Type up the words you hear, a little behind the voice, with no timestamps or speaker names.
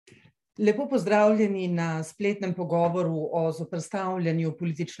Lepo pozdravljeni na spletnem pogovoru o zoperstavljanju,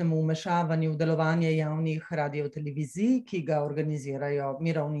 političnemu vmešavanju v delovanje javnih radiotelevizij, ki ga organizirajo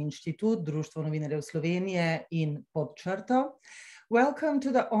Mirovni inštitut, Društvo novinarjev Slovenije in Pod črto. Welcome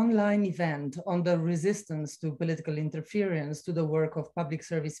to the online event on the resistance to political interference to the work of public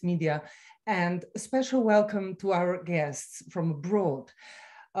service media, and a special welcome to our guests from abroad.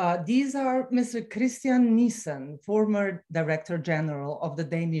 These are Mr. Christian Nissen, former Director General of the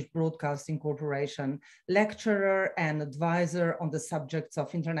Danish Broadcasting Corporation, lecturer and advisor on the subjects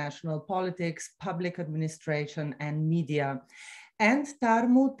of international politics, public administration, and media. And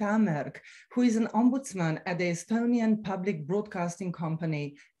Tarmo Tammerk, who is an ombudsman at the Estonian public broadcasting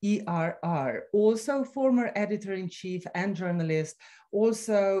company, ERR, also former editor-in-chief and journalist,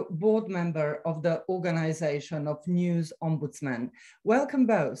 also board member of the Organization of News Ombudsmen. Welcome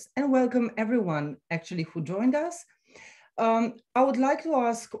both, and welcome everyone actually who joined us. I would like to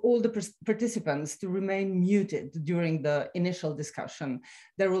ask all the participants to remain muted during the initial discussion.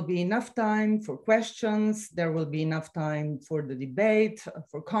 There will be enough time for questions. There will be enough time for the debate,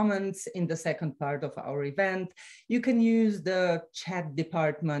 for comments in the second part of our event. You can use the chat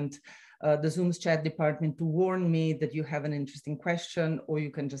department, the Zoom's chat department, to warn me that you have an interesting question, or you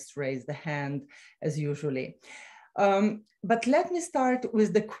can just raise the hand as usually. But let me start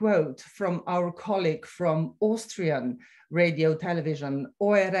with the quote from our colleague from Austrian radio television,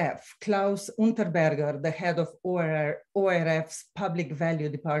 ORF, Klaus Unterberger, the head of ORF's public value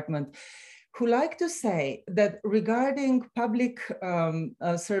department, who liked to say that regarding public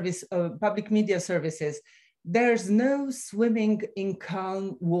media services, there's no swimming in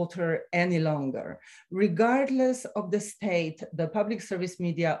calm water any longer. Regardless of the state the public service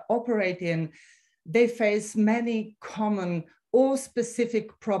media operate in, they face many common or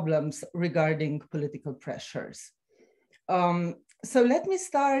specific problems regarding political pressures. So let me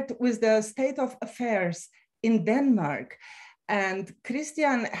start with the state of affairs in Denmark. And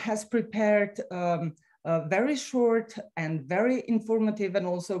Christian has prepared a very short and very informative and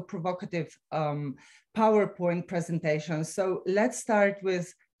also provocative PowerPoint presentation. So let's start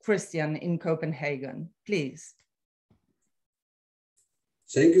with Christian in Copenhagen, please.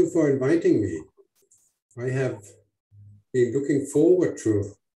 Thank you for inviting me. I have been looking forward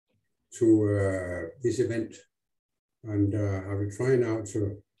to this event, and I will try now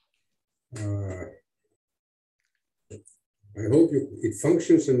to. I hope it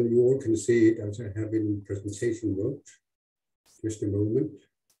functions and you all can see it as I have in presentation mode. Just a moment.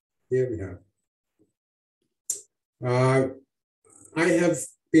 Here we have. I have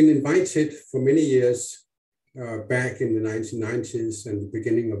been invited for many years back in the 1990s and the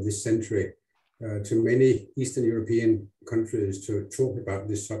beginning of this century to many Eastern European countries to talk about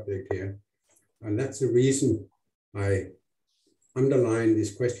this subject here. And that's the reason I underline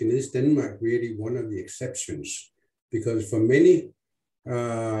this question: is Denmark really one of the exceptions? Because for many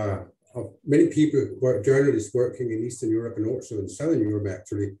people, journalists working in Eastern Europe and also in Southern Europe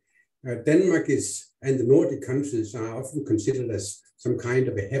actually, Denmark and the Nordic countries are often considered as some kind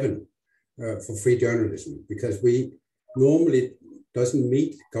of a heaven for free journalism, because we normally doesn't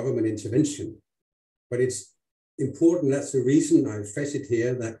meet government intervention. But it's important, that's the reason I stress it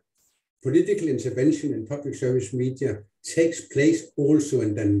here, that political intervention in public service media takes place also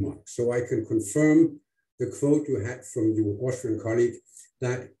in Denmark. So I can confirm the quote you had from your Austrian colleague,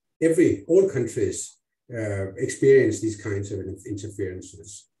 that all countries experience these kinds of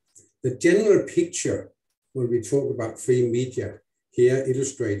interferences. The general picture, when we talk about free media, here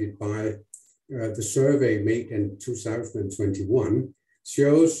illustrated by the survey made in 2021,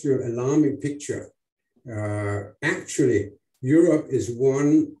 shows you an alarming picture. Actually, Europe is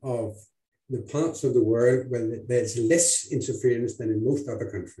one of the parts of the world where there's less interference than in most other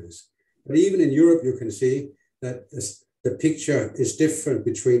countries. But even in Europe, you can see that the picture is different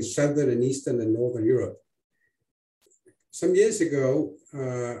between Southern and Eastern and Northern Europe. Some years ago,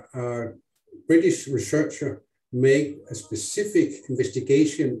 a British researcher made a specific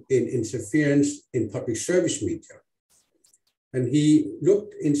investigation in interference in public service media. And he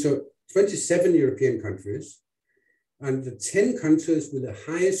looked into 27 European countries, and the 10 countries with the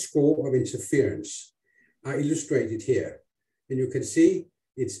highest score of interference are illustrated here. And you can see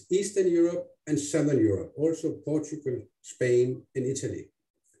it's Eastern Europe and Southern Europe, also Portugal, Spain, and Italy.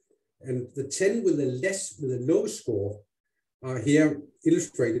 And the 10 with the lowest score are here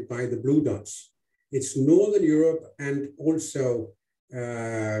illustrated by the blue dots. It's Northern Europe and also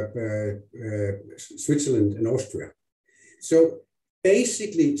Switzerland and Austria. So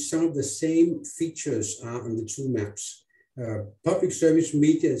basically, some of the same features are on the two maps. Public service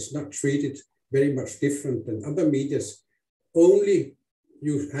media is not treated very much different than other medias. Only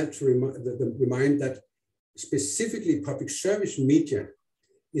you had to remind that specifically public service media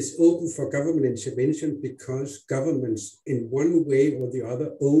is open for government intervention because governments in one way or the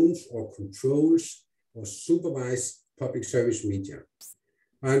other owns or controls or supervise public service media.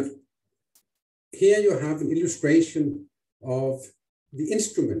 And here you have an illustration of the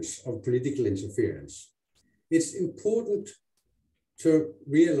instruments of political interference. It's important to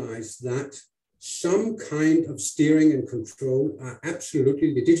realize that some kind of steering and control are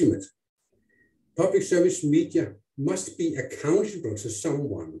absolutely legitimate. Public service media must be accountable to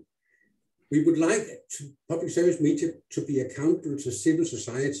someone. We would like public service media to be accountable to civil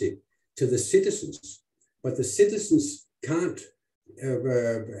society, to the citizens, but the citizens can't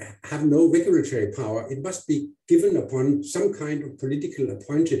have no regulatory power. It must be given upon some kind of political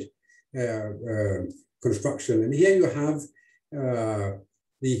appointed construction. And here you have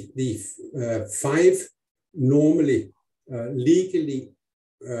the five normally legally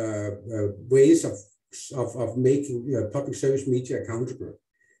ways of making public service media accountable.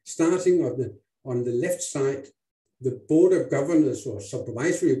 Starting on the left side, the board of governors or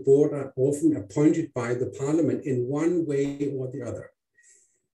supervisory board are often appointed by the parliament in one way or the other.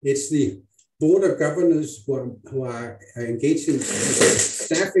 It's the board of governors who are engaged in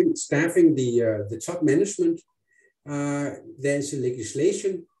staffing the top management. There's a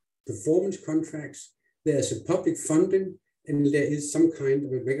legislation, performance contracts, there's a public funding, and there is some kind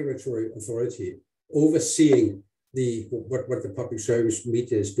of a regulatory authority overseeing what the public service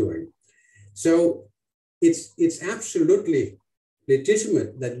media is doing. So it's absolutely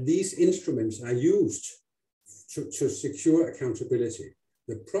legitimate that these instruments are used to secure accountability.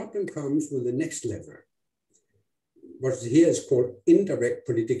 The problem comes with the next level. What here is called indirect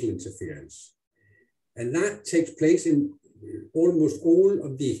political interference. And that takes place in almost all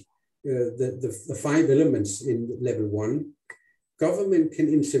of the five elements in level one. Government can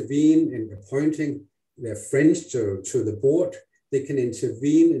intervene in appointing their friends to the board. They can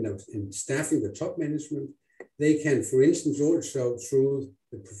intervene in staffing the top management. They can, for instance, also through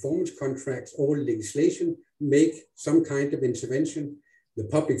the performance contracts or legislation, make some kind of intervention. The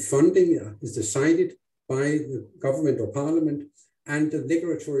public funding is decided by the government or parliament, and the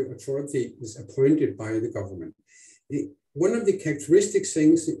regulatory authority is appointed by the government. One of the characteristic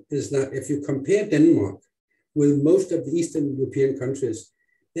things is that if you compare Denmark with most of the Eastern European countries,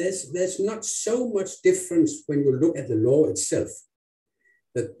 there's not so much difference when you look at the law itself.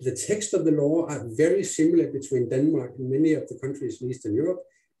 The text of the law are very similar between Denmark and many of the countries in Eastern Europe,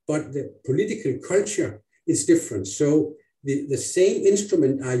 but the political culture is different. So the same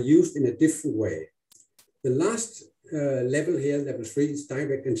instruments are used in a different way. The last level here, level 3, is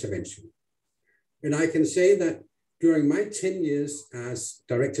direct intervention. And I can say that during my 10 years as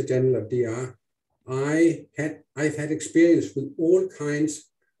Director General of DR, I've had experience with all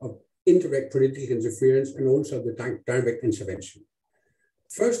kinds of indirect political interference and also the direct intervention.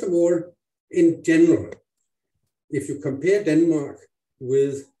 First of all, in general, if you compare Denmark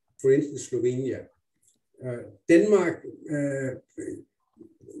with, for instance, Slovenia, Denmark,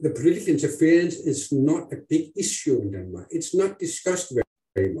 the political interference is not a big issue in Denmark. It's not discussed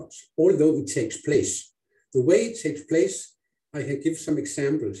very much, although it takes place. The way it takes place, I can give some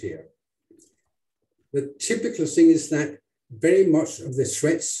examples here. The typical thing is that very much of the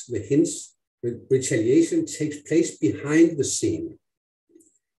threats, the hints, the retaliation takes place behind the scene.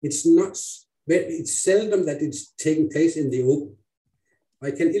 It's seldom that it's taking place in the open.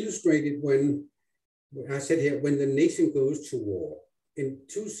 I can illustrate it when I said here, when the nation goes to war. In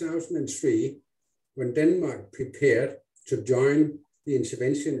 2003, when Denmark prepared to join the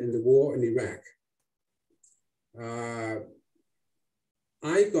intervention in the war in Iraq,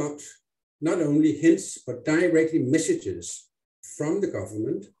 I got not only hints, but directly messages from the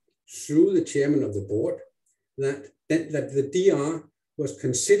government through the chairman of the board that the DR was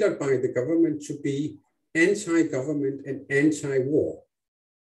considered by the government to be anti-government and anti-war.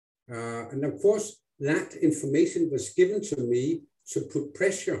 And of course, that information was given to me to put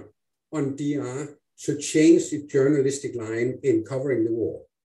pressure on DR to change the journalistic line in covering the war.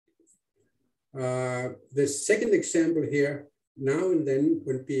 The second example here, now and then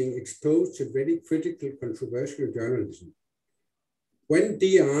when being exposed to very critical, controversial journalism. When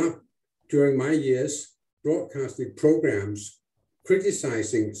DR, during my years, broadcasted programs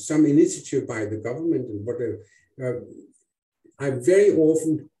criticizing some initiative by the government and whatever, I very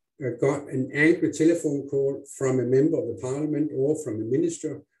often got an angry telephone call from a member of the parliament or from a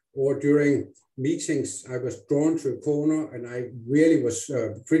minister, or during meetings, I was drawn to a corner and I really was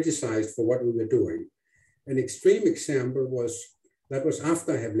criticized for what we were doing. An extreme example was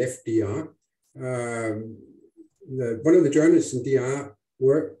after I had left DR. One of the journalists in DR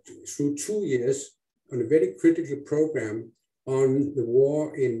worked through 2 years on a very critical program on the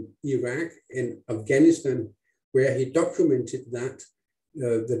war in Iraq and Afghanistan, where he documented that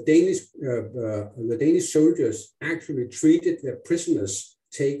the Danish soldiers actually treated their prisoners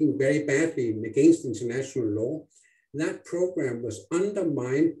taken very badly against international law. That program was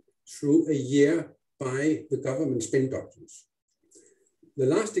undermined through a year by the government spin doctors. The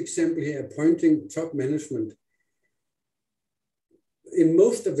last example here, appointing top management. In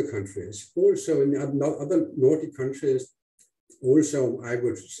most of the countries, also in other Nordic countries, also I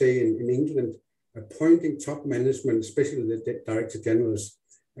would say in England, appointing top management, especially the director generals,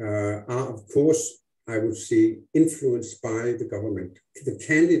 are of course, I would say, influenced by the government. The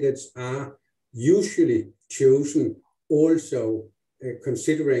candidates are usually chosen also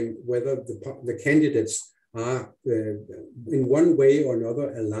considering whether the candidates are in one way or another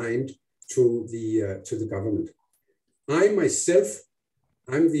aligned to the government. I myself,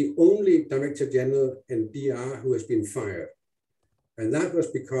 I'm the only Director General and DR who has been fired. And that was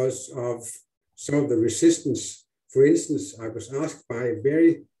because of some of the resistance. For instance, I was asked by a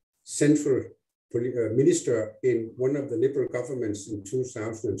very central minister in one of the Liberal governments in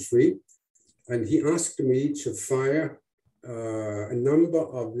 2003, and he asked me to fire a number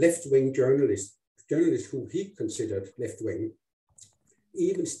of left-wing journalists who he considered left-wing,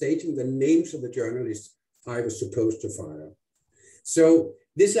 even stating the names of the journalists I was supposed to fire. So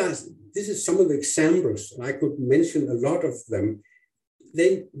this is some of the examples, and I could mention a lot of them.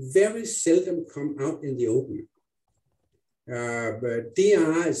 They very seldom come out in the open. But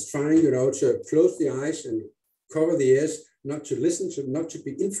DR is trying, to close the eyes and cover the ears, not to listen to, not to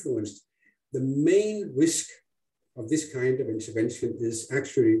be influenced. The main risk of this kind of intervention is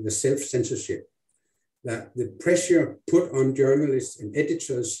actually the self-censorship, that the pressure put on journalists and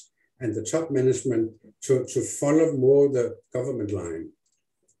editors and the top management to follow more the government line.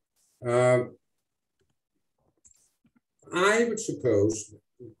 I would suppose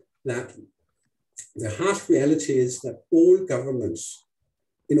that the harsh reality is that all governments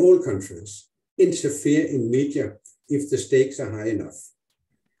in all countries interfere in media if the stakes are high enough.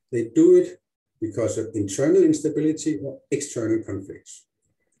 They do it because of internal instability or external conflicts.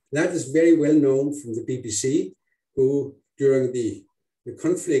 That is very well known from the BBC, who during the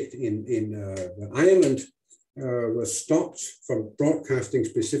conflict in Ireland was stopped from broadcasting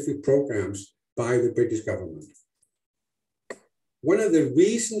specific programs by the British government. One of the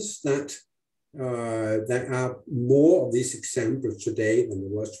reasons that there are more of these examples today than there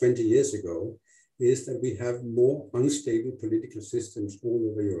was 20 years ago is that we have more unstable political systems all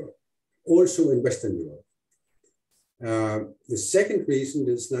over Europe, also in Western Europe. The second reason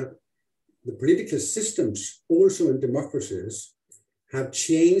is that the political systems, also in democracies, have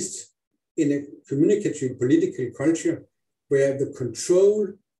changed in a communicative political culture where the control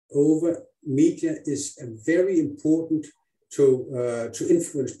over media is very important to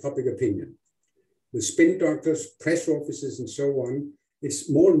influence public opinion. With spin doctors, press offices, and so on, it's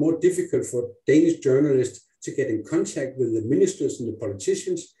more and more difficult for Danish journalists to get in contact with the ministers and the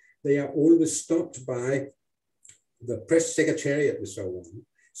politicians. They are always stopped by the press secretariat and so on.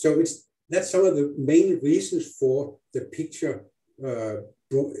 So that's some of the main reasons for the picture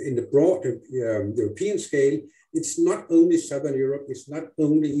in the broad European scale. It's not only Southern Europe, it's not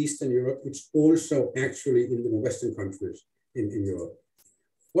only Eastern Europe, it's also actually in the Western countries in Europe.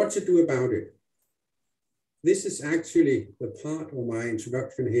 What to do about it? This is actually the part of my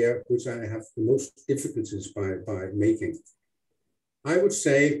introduction here, which I have the most difficulties by making. I would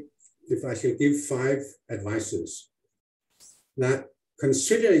say, if I shall give 5 advices, that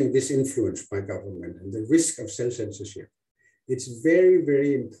considering this influence by government and the risk of self-censorship, it's very,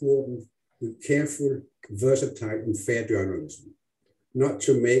 very important with careful, versatile, and fair journalism, not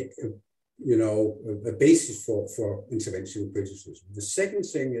to make a basis for intervention and criticism. The second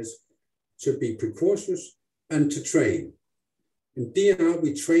thing is to be precautious and to train. In DR,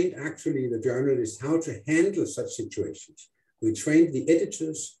 we trained actually the journalists how to handle such situations. We trained the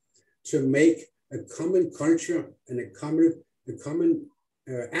editors to make a common culture and a common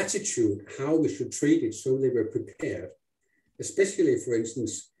attitude how we should treat it, so they were prepared. Especially, for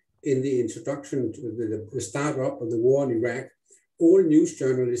instance, in the introduction to the start-up of the war in Iraq, all news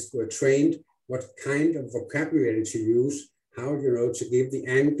journalists were trained what kind of vocabulary to use, how to give the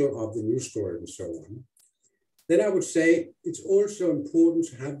angle of the news story and so on. Then I would say it's also important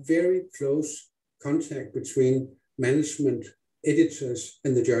to have very close contact between management, editors,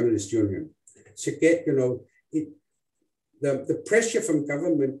 and the journalist union to get, the pressure from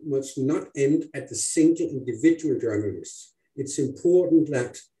government must not end at the single individual journalists. It's important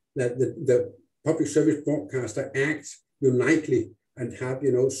that the public service broadcaster acts unitely and have,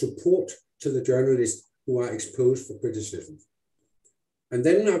 you know, support to the journalists who are exposed for criticism. And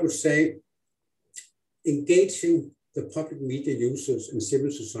then I would say engaging the public media users and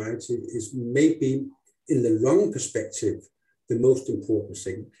civil society is maybe in the long perspective the most important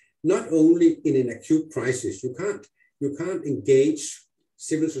thing. Not only in an acute crisis, you can't engage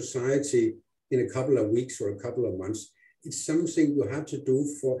civil society in a couple of weeks or a couple of months. It's something you have to do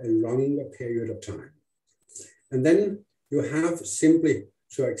for a longer period of time. And then you have simply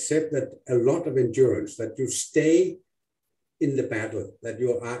to accept that a lot of endurance, that you stay in the battle, that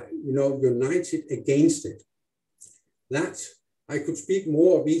you are, you know, united against it. That I could speak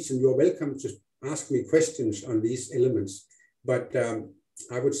more of each, and you're welcome to ask me questions on these elements. But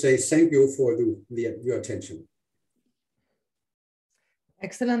I would say thank you for your attention.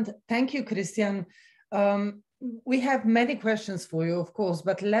 Excellent. Thank you, Christian. We have many questions for you, of course,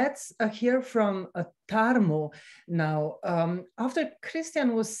 but let's hear from Tarmo now. After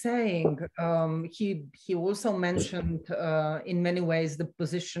Christian was saying, he also mentioned in many ways the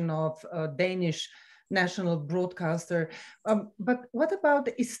position of Danish national broadcaster. But what about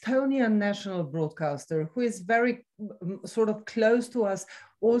the Estonian national broadcaster, who is very sort of close to us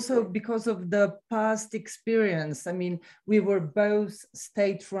also because of the past experience? I mean, we were both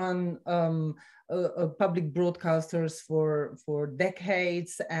state-run public broadcasters for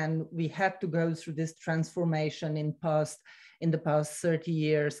decades, and we had to go through this transformation in the past 30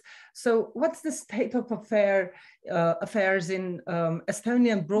 years. So what's the state of affairs in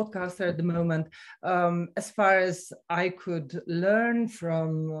Estonian broadcaster at the moment? As far as I could learn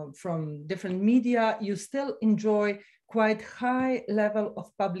from different media, you still enjoy quite high level of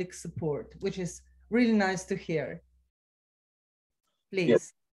public support, which is really nice to hear.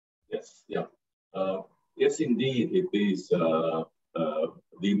 Please. Yes, yeah. Yes, indeed, it is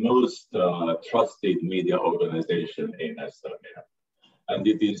the most trusted media organization in Estonia. And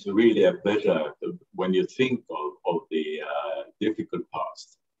it is really a pleasure when you think of the difficult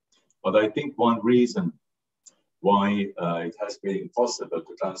past. But I think one reason why it has been possible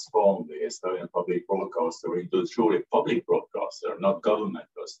to transform the Estonian public broadcaster into a truly public broadcaster, not government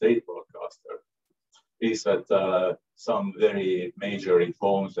or state broadcaster, is that some very major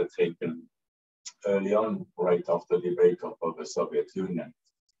reforms are taken early on, right after the breakup of the Soviet Union.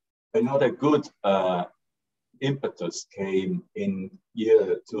 Another good impetus came in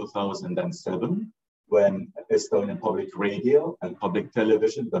year 2007, when Estonian public radio and public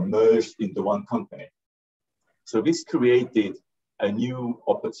television were merged into one company. So this created a new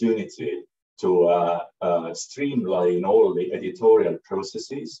opportunity to streamline all the editorial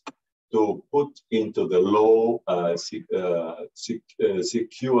processes, to put into the law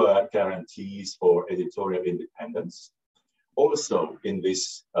secure guarantees for editorial independence. Also in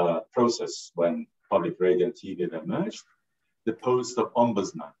this process, when public radio and TV were merged, the post of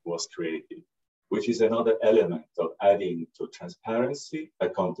ombudsman was created, which is another element of adding to transparency,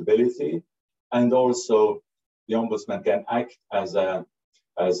 accountability, and also the ombudsman can act as a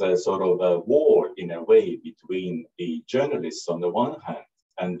sort of a wall in a way between the journalists on the one hand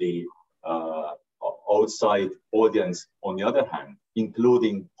and the outside audience on the other hand,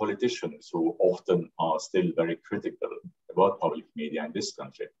 including politicians who often are still very critical about public media in this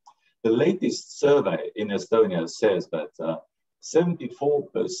country. The latest survey in Estonia says that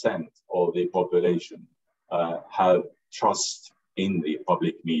 74% of the population have trust in the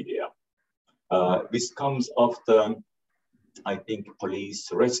public media. This comes after, I think, police,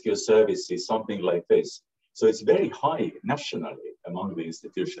 rescue services, something like this. So it's very high nationally among the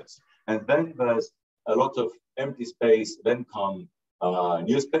institutions. And then there's a lot of empty space, then come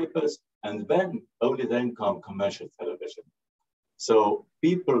newspapers, and then only then come commercial television. So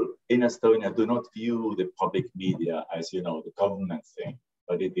people in Estonia do not view the public media as, you know, the government thing,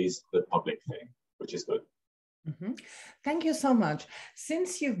 but it is the public thing, which is good. Mm-hmm. Thank you so much.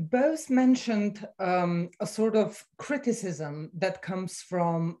 Since you've both mentioned a sort of criticism that comes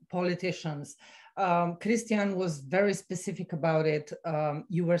from politicians, Christian was very specific about it.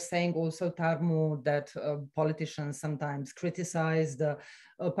 You were saying also, Tarmo, that politicians sometimes criticize the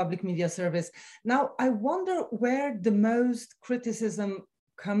public media service. Now, I wonder where the most criticism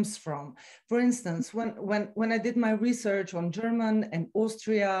comes from. For instance, when I did my research on German and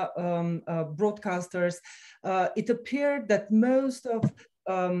Austria broadcasters, it appeared that most of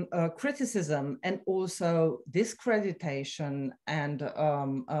criticism and also discreditation and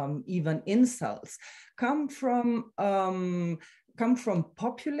even insults come from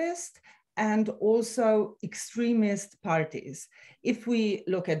populist and also extremist parties. If we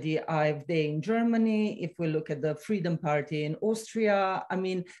look at the AfD in Germany, if we look at the Freedom Party in Austria, I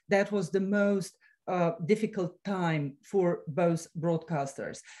mean, that was the most a difficult time for both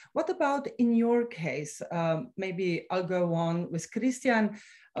broadcasters. What about in your case? Maybe I'll go on with Christian,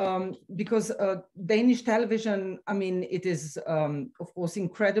 because Danish television, I mean, it is, of course,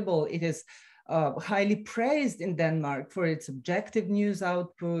 incredible. It is highly praised in Denmark for its objective news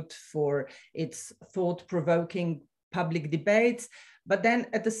output, for its thought-provoking public debates. But then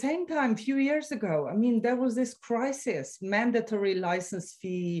at the same time, a few years ago, I mean, there was this crisis, mandatory license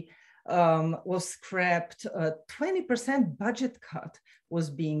fee was scrapped, 20% budget cut was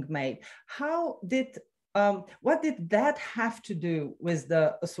being made. What did that have to do with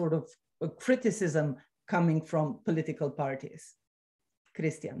the sort of criticism coming from political parties?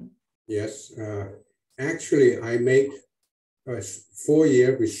 Christian. Yes, actually, I made a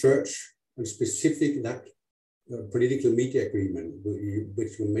 4-year research on specific that political media agreement,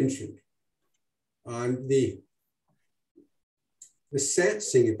 which you mentioned. And the sad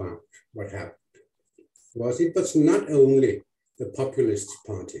thing about what happened was it was not only the Populist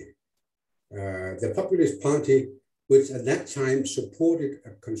Party. The Populist Party, which at that time supported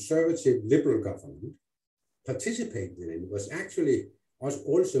a conservative liberal government, participated in, was actually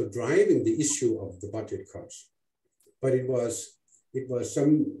also driving the issue of the budget cuts. But it was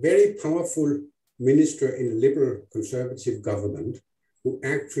some very powerful minister in a liberal conservative government who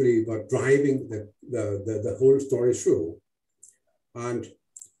actually were driving the whole story through. And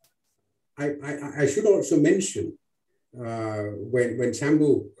I should also mention, when Tambu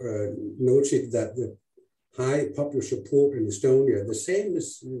noted that the high popular support in Estonia, the same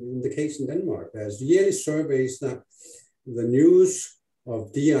is in the case in Denmark. There's yearly surveys that the news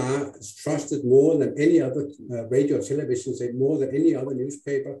of DR is trusted more than any other radio television, say more than any other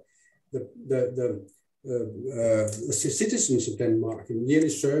newspaper. The citizens of Denmark in yearly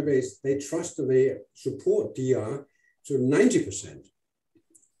surveys, they trust and they support DR to 90%.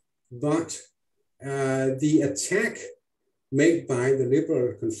 But the attack made by the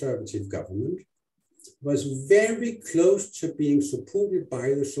liberal conservative government was very close to being supported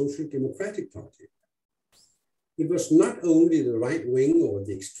by the Social Democratic Party. It was not only the right wing or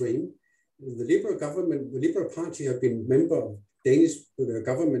the extreme. The liberal government, the liberal party have been member of Danish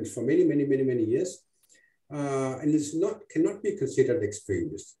government for many years, and it's cannot be considered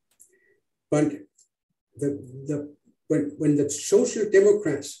extremist. But when the Social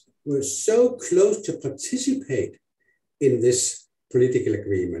Democrats were so close to participate in this political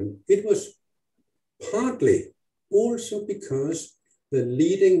agreement, it was partly also because the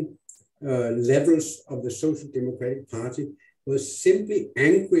leading levels of the Social Democratic Party was simply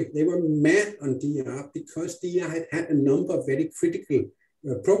angry. They were mad on DR because DR had a number of very critical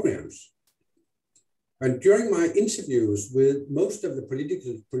programs. And during my interviews with most of the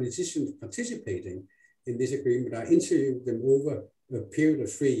politicians participating in this agreement, I interviewed them over a period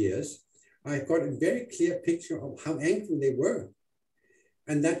of 3 years. I got a very clear picture of how angry they were.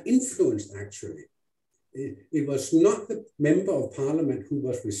 And that influenced actually. It was not the member of parliament who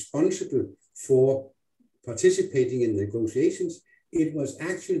was responsible for participating in the negotiations. It was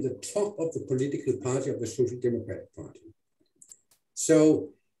actually the top of the political party of the Social Democratic Party. So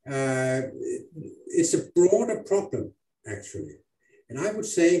it's a broader problem, actually. And I would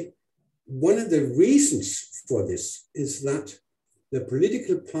say one of the reasons for this is that the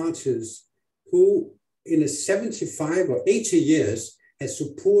political parties who in a 75 or 80 years has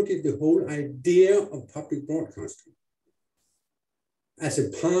supported the whole idea of public broadcasting as a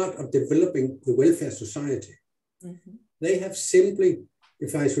part of developing the welfare society. Mm-hmm. They have simply,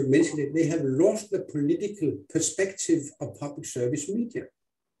 if I should mention it, they have lost the political perspective of public service media.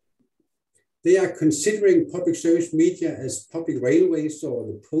 They are considering public service media as public railways or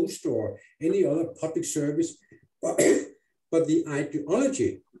the post or any other public service, but the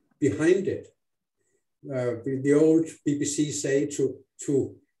ideology behind it, the old BBC say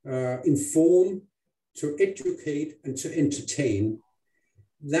to inform, to educate, and to entertain,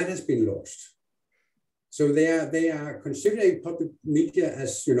 that has been lost. So they are considering public media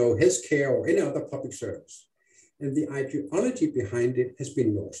as, healthcare or any other public service. And the ideology behind it has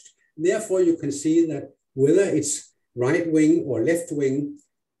been lost. Therefore, you can see that whether it's right wing or left wing,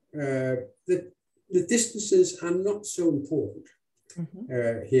 the distances are not so important.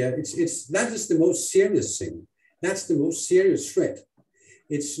 Mm-hmm. Here. That is the most serious thing. That's the most serious threat.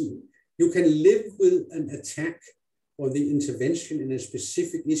 You can live with an attack or the intervention in a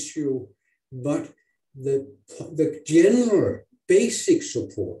specific issue, but the general basic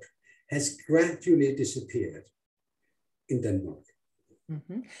support has gradually disappeared in Denmark.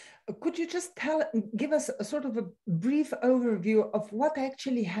 Mm-hmm. Could you just give us a sort of a brief overview of what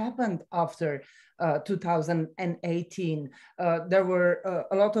actually happened after 2018? There were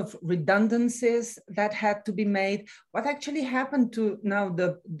a lot of redundancies that had to be made. What actually happened to now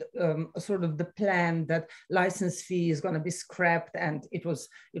the sort of the plan that license fee is going to be scrapped and it was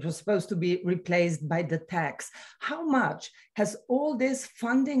supposed to be replaced by the tax? How much has all this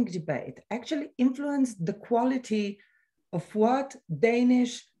funding debate actually influenced the quality of what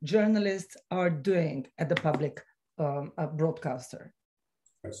Danish journalists are doing at the public broadcaster?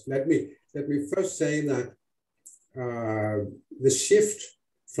 Yes. Let me first say that the shift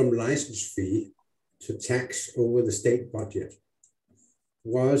from license fee to tax over the state budget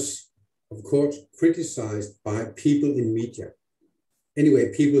was, of course, criticized by people in media.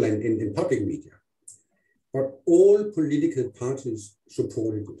 Anyway, people in public media. But all political parties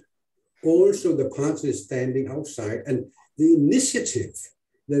supported it. Also the parties standing outside, and the initiative,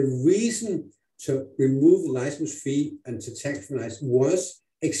 the reason to remove the license fee and to tax was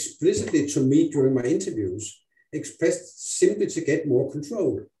explicitly to me during my interviews, expressed simply to get more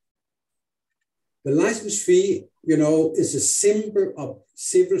control. The license fee, you know, is a symbol of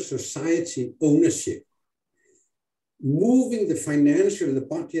civil society ownership. Moving the financial and the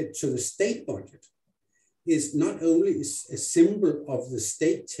budget to the state budget is not only a symbol of the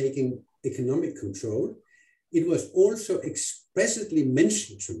state taking economic control, it was also expressly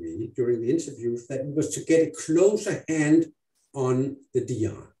mentioned to me during the interviews that it was to get a closer hand on the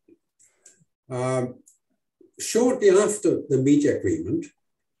DR. Shortly after the media agreement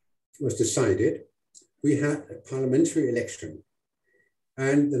was decided, we had a parliamentary election,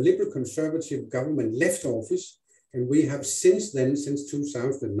 and the Liberal Conservative government left office, and we have since then, since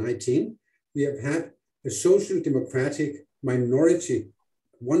 2019, we have had a social democratic minority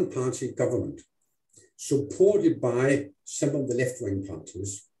one-party government supported by some of the left-wing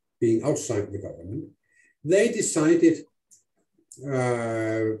parties being outside the government. They decided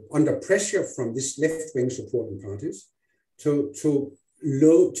under pressure from these left-wing supporting parties to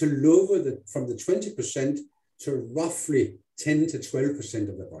lower from the 20% to roughly 10 to 12%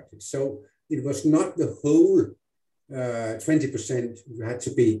 of the budget. So it was not the whole 20% had to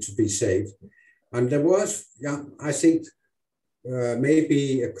be saved. And there was, I think,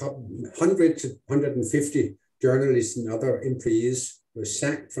 maybe a couple, 100 to 150 journalists and other employees were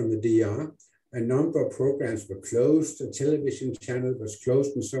sacked from the DR. A number of programs were closed, a television channel was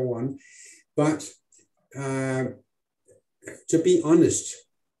closed and so on. But to be honest,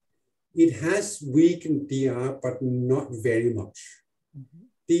 it has weakened DR, but not very much. Mm-hmm.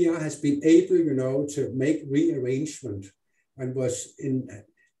 DR has been able, you know, to make rearrangement and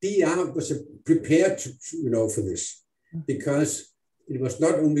DR was prepared to, you know, for this, because it was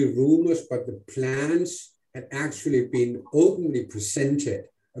not only rumors, but the plans had actually been openly presented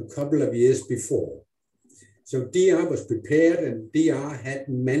a couple of years before. So DR was prepared, and DR had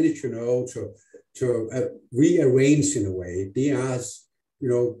managed, you know, to rearrange in a way. DR's, you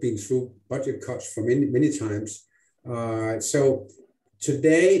know, been through budget cuts for many times. So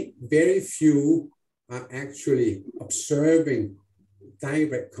today, very few are actually observing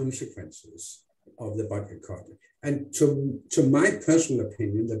direct consequences of the budget cut. And to my personal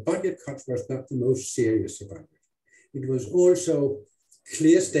opinion, the budget cut was not the most serious about it. It was also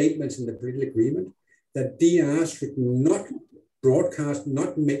clear statements in the political agreement that DR should not broadcast,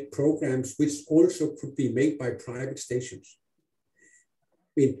 not make programs which also could be made by private stations.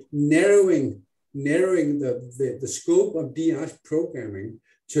 I mean, narrowing the scope of DR's programming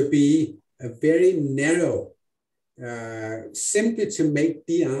to be a very narrow, simply to make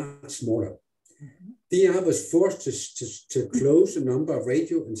DR smaller. Mm-hmm. DR was forced to close a number of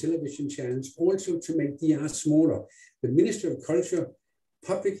radio and television channels, also to make DR smaller. The Minister of Culture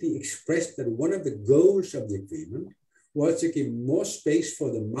publicly expressed that one of the goals of the agreement was to give more space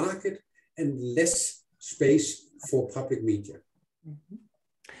for the market and less space for public media. Mm-hmm.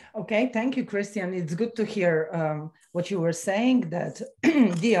 Okay, thank you, Christian. It's good to hear what you were saying, that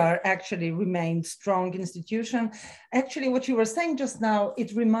DR actually remained strong institution. Actually, what you were saying just now,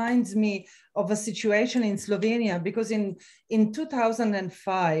 it reminds me of a situation in Slovenia, because in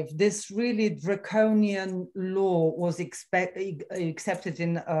 2005, this really draconian law was accepted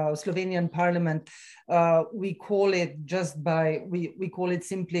in Slovenian parliament. We call it we call it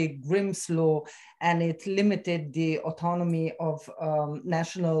simply Grimm's law, and it limited the autonomy of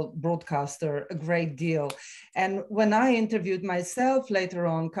national broadcaster a great deal. And when I interviewed myself later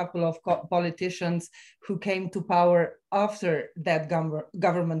on, a couple of politicians who came to power after that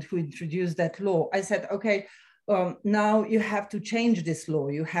government who introduced that law, I said, okay, now you have to change this law.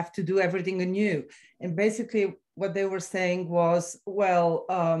 You have to do everything anew. And basically what they were saying was, well,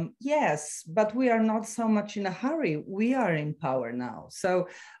 yes, but we are not so much in a hurry. We are in power now. So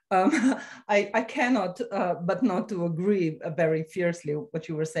I cannot but not to agree very fiercely what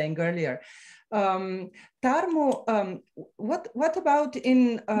you were saying earlier. Tarmo, what about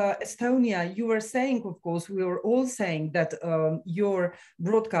in Estonia? You were saying, of course, we were all saying that your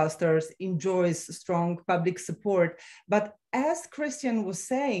broadcasters enjoys strong public support. But as Christian was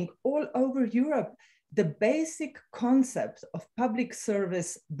saying, all over Europe, the basic concept of public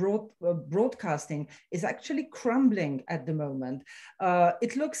service broadcasting is actually crumbling at the moment.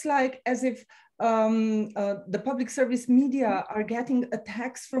 It looks like as if the public service media are getting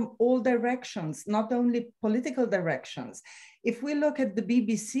attacks from all directions, not only political directions. If we look at the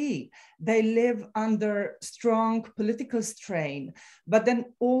BBC, they live under strong political strain, but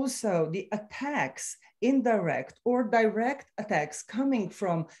then also the attacks, indirect or direct attacks coming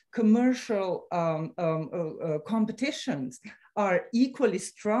from commercial competitions are equally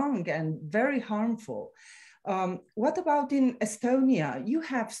strong and very harmful. What about in Estonia? You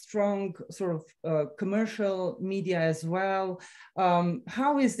have strong sort of commercial media as well.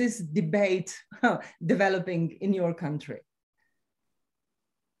 How is this debate developing in your country?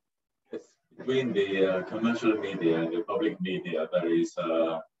 Between the commercial media and the public media, there is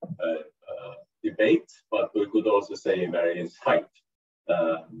a debate, but we could also say there is fight.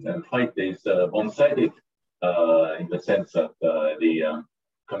 And fight is one-sided in the sense that the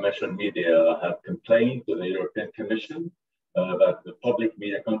commercial media have complained to the European Commission that the public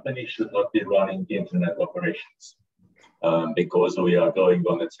media company should not be running the internet operations because we are going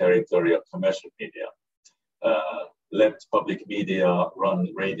on the territory of commercial media. Let public media run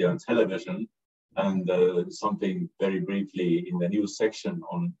radio and television, and something very briefly in the news section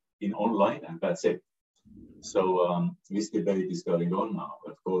in online, and that's it. So this debate is going on now.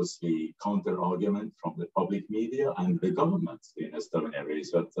 Of course, the counter-argument from the public media and the government in Estonia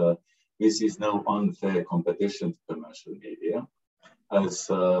is that this is no unfair competition to commercial media, as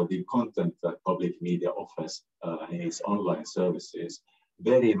the content that public media offers in its online services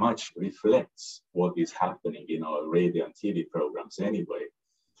very much reflects what is happening in our radio and TV programs anyway.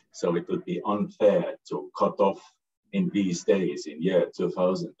 So it would be unfair to cut off in these days, in year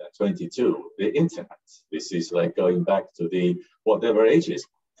 2022, the internet. This is like going back to the whatever ages.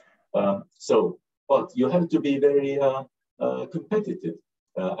 But you have to be very competitive,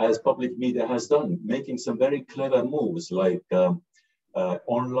 as public media has done, making some very clever moves like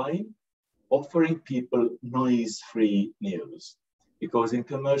online, offering people noise-free news. Because in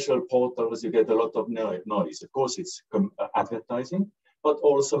commercial portals, you get a lot of noise. Of course, it's advertising, but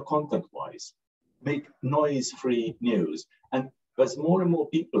also content-wise. Make noise-free news. And there's more and more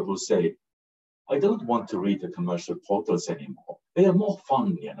people who say, I don't want to read the commercial portals anymore. They are more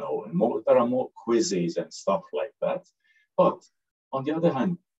fun, you know, and there are more quizzes and stuff like that. But on the other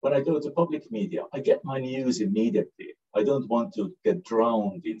hand, when I go to public media, I get my news immediately. I don't want to get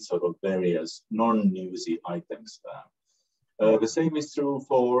drowned in sort of various non-newsy items there. The same is true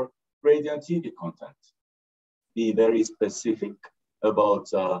for radio and TV content. Be very specific about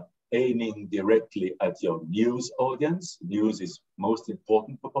aiming directly at your news audience. News is most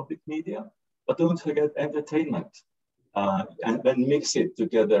important for public media, but don't forget entertainment. And then mix it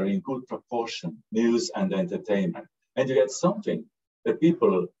together in good proportion, news and entertainment. And you get something that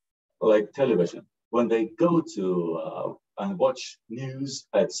people like television, when they go to and watch news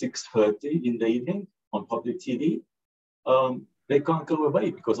at 6:30 in the evening on public TV, they can't go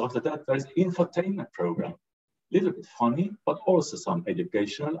away because after that there's an infotainment program. A little bit funny, but also some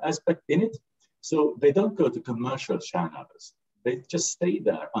educational aspect in it. So they don't go to commercial channels. They just stay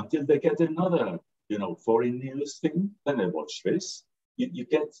there until they get another, you know, foreign news thing. Then they watch this. You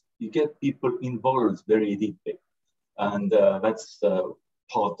get people involved very deeply, and that's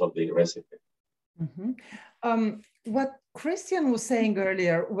part of the recipe. Mm-hmm. What Christian was saying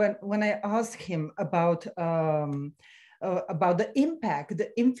earlier, when I asked him about the impact,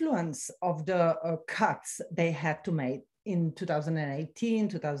 the influence of the cuts they had to make in 2018,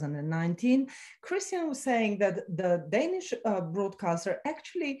 2019, Christian was saying that the Danish broadcaster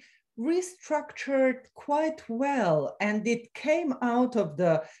actually restructured quite well, and it came out of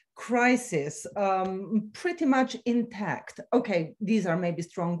the crisis pretty much intact. Okay, these are maybe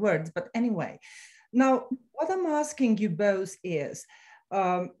strong words, but anyway. Now, what I'm asking you both is,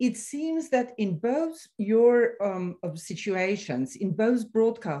 it seems that in both your situations, in both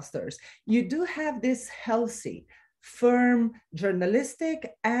broadcasters, you do have this healthy, firm journalistic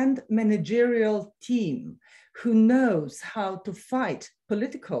and managerial team who knows how to fight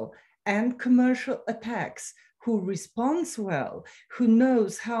political and commercial attacks, who responds well, who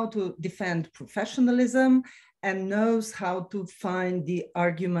knows how to defend professionalism and knows how to find the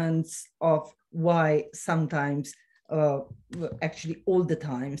arguments of why sometimes, actually all the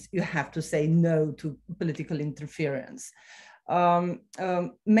times, you have to say no to political interference.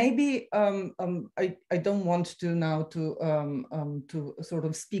 Maybe I don't want to now to sort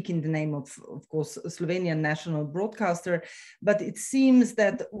of speak in the name of course, Slovenian national broadcaster, but it seems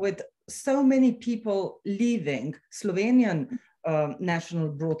that with so many people leaving Slovenian national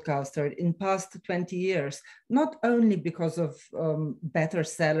broadcaster in past 20 years, not only because of better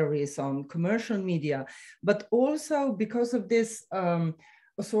salaries on commercial media, but also because of this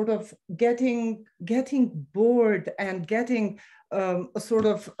sort of getting bored and getting a sort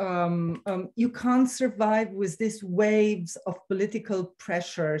of, you can't survive with these waves of political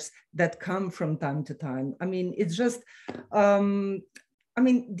pressures that come from time to time. I mean, it's just, I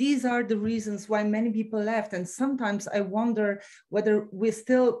mean, these are the reasons why many people left. And sometimes I wonder whether we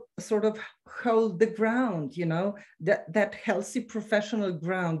still sort of hold the ground, you know, that healthy professional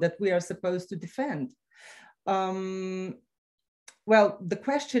ground that we are supposed to defend. Well, the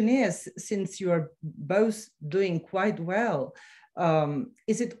question is, since you are both doing quite well,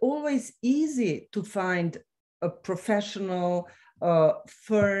 is it always easy to find a professional,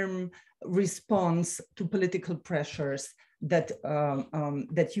 firm response to political pressures that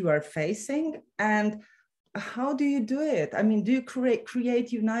that you are facing? And how do you do it? I mean, do you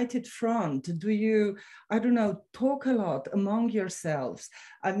create united front? Do you, I don't know, talk a lot among yourselves?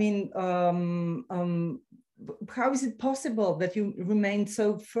 I mean, how is it possible that you remain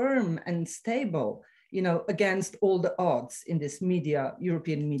so firm and stable, you know, against all the odds in this media,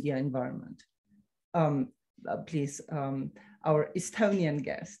 European media environment? Please, our Estonian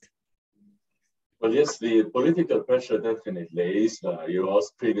guest. Well, yes, the political pressure definitely is. You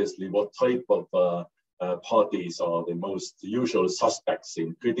asked previously what type of parties are the most usual suspects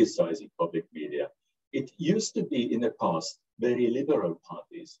in criticizing public media. It used to be in the past very liberal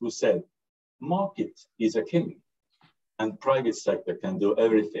parties who said, market is a king and private sector can do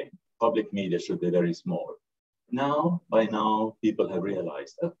everything. Public media should be very small. Now, by now, people have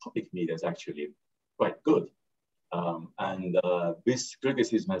realized that public media is actually quite good. This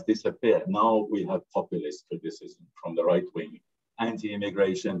criticism has disappeared. Now we have populist criticism from the right wing,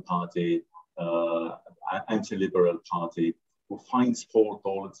 anti-immigration party, anti-liberal party, who finds fault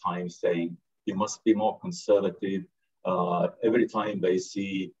all the time saying, you must be more conservative. Every time they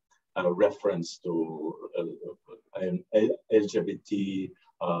see a reference to an LGBT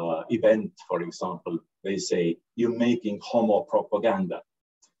event, for example, they say, you're making homo propaganda.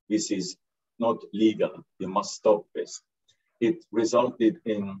 This is not legal. You must stop this. It resulted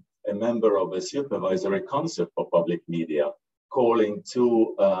in a member of a supervisory council for public media calling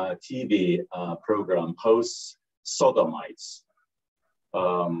two TV program hosts sodomites.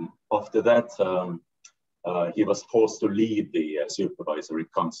 After that, he was forced to leave the supervisory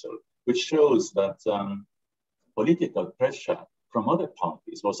council, which shows that political pressure from other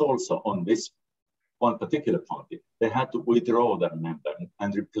parties was also on this one particular party. They had to withdraw their member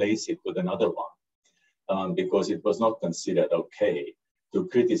and replace it with another one because it was not considered okay to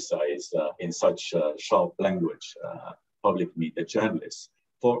criticize in such sharp language public media journalists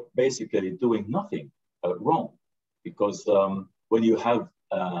for basically doing nothing wrong. Because when you have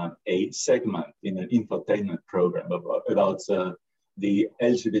a segment in an infotainment program about the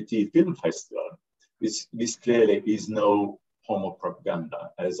LGBT film festival, this clearly is no homo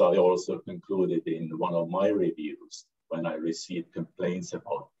propaganda, as I also concluded in one of my reviews when I received complaints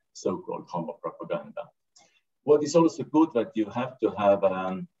about so-called homo propaganda. What is also good that you have to have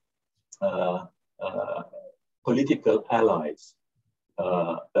political allies,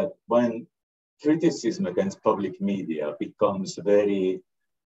 that when criticism against public media becomes very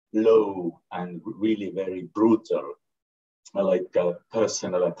low and really very brutal, like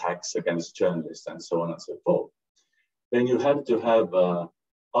personal attacks against journalists and so on and so forth, then you have to have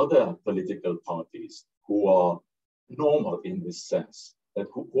other political parties who are normal in this sense, that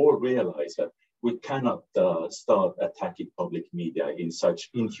who all realize that we cannot start attacking public media in such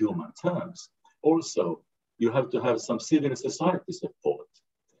inhuman terms. Also, you have to have some civil society support,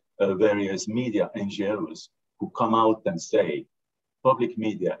 various media NGOs who come out and say, public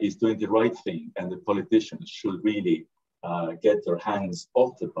media is doing the right thing and the politicians should really get their hands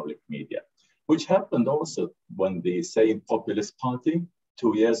off the public media, which happened also when the same populist party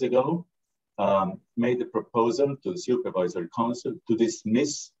 2 years ago made a proposal to the supervisory council to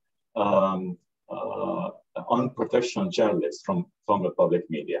dismiss unprofessional journalists from the public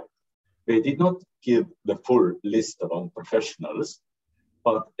media. They did not give the full list of unprofessionals,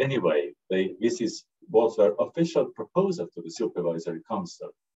 but anyway, this was their official proposal to the supervisory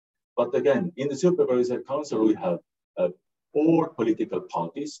council. But again, in the Supervisory Council, we have all political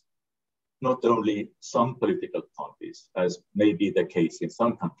parties, not only some political parties, as may be the case in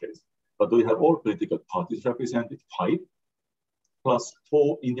some countries, but we have all political parties represented, 5, plus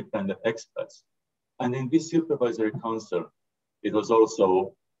 4 independent experts. And in this Supervisory Council, it was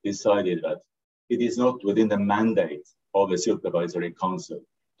also decided that it is not within the mandate of the Supervisory Council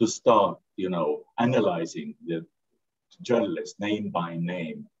to start, analyzing the journalists name by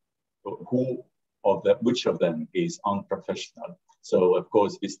name, which of them is unprofessional. So of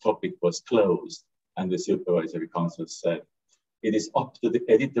course, this topic was closed, and the Supervisory Council said, it is up to the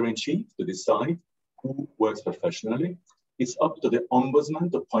editor-in-chief to decide who works professionally. It's up to the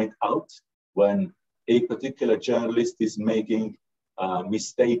ombudsman to point out when a particular journalist is making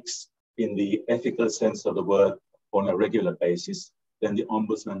mistakes in the ethical sense of the word on a regular basis. Then the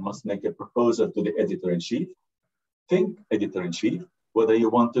ombudsman must make a proposal to the editor-in-chief. Think, editor-in-chief, whether you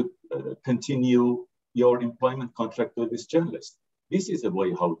want to continue your employment contract with this journalist. This is the way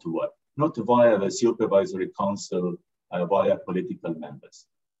how to work, not via the Supervisory Council, via political members.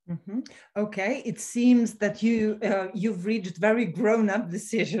 Mm-hmm. Okay, it seems that you've reached very grown-up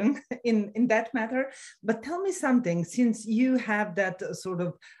decision in that matter. But tell me something, since you have that sort of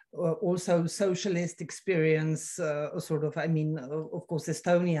also socialist experience, of course,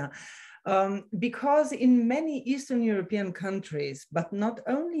 Estonia. Because in many Eastern European countries, but not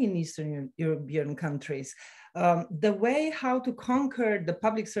only in Eastern European countries, the way how to conquer the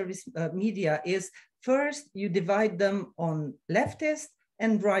public service media is first you divide them on leftists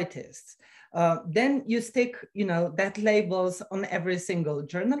and rightists. Then you stick, that labels on every single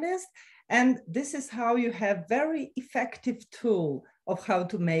journalist. And this is how you have very effective tool of how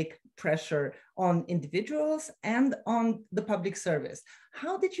to make pressure on individuals and on the public service.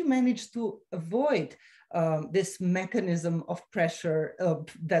 How did you manage to avoid this mechanism of pressure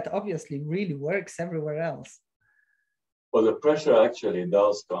that obviously really works everywhere else? Well, the pressure actually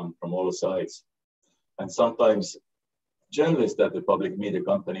does come from all sides. And sometimes journalists at the public media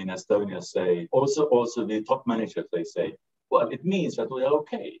company in Estonia say, also the top managers, they say, well, it means that we are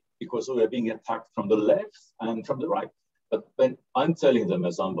okay because we are being attacked from the left and from the right. But when I'm telling them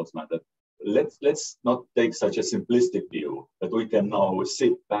as ombudsman that let's not take such a simplistic view that we can now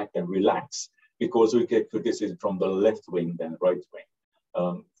sit back and relax because we get criticism from the left wing and right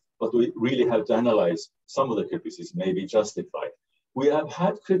wing. But we really have to analyze some of the criticism may be justified. We have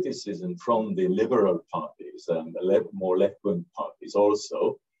had criticism from the liberal parties and the more left-wing parties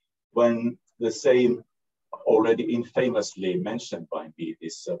also, when the same already infamously mentioned by me,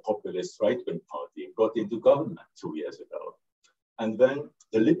 this populist right-wing party got into government 2 years ago. And then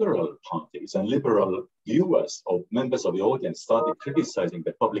the liberal parties and liberal viewers or members of the audience started criticizing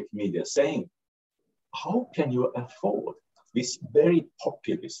the public media, saying, how can you afford this very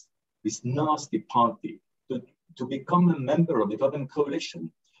populist, this nasty party to become a member of the government coalition?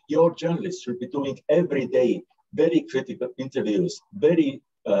 Your journalists should be doing every day very critical interviews, very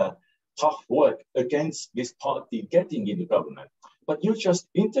tough work against this party getting into government. But you just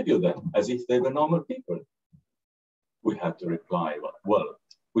interview them as if they were normal people. We had to reply, well,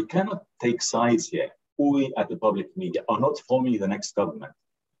 we cannot take sides here. We at the public media are not forming the next government.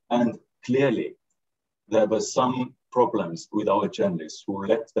 And clearly, there were some problems with our journalists who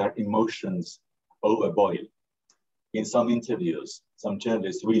let their emotions overboil. In some interviews, some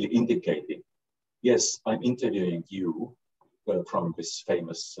journalists really indicating, yes, I'm interviewing you from this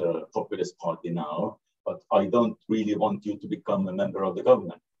famous populist party now, but I don't really want you to become a member of the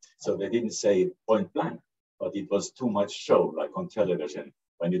government. So they didn't say point blank, but it was too much show, like on television.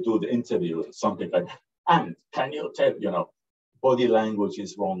 When you do the interview, something like, and can you tell, body language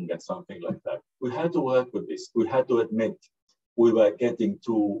is wrong and something like that. We had to work with this. We had to admit we were getting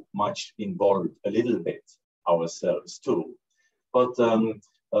too much involved a little bit ourselves too. But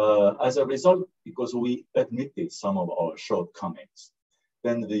as a result, because we admitted some of our shortcomings,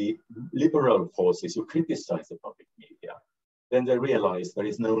 then the liberal forces who criticize the public media, then they realize there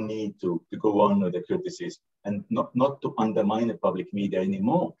is no need to go on with the criticism and not to undermine the public media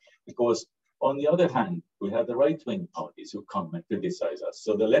anymore. Because on the other hand, we have the right-wing parties who come and criticize us.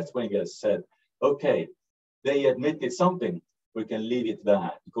 So the left-wingers said, okay, they admitted something, we can leave it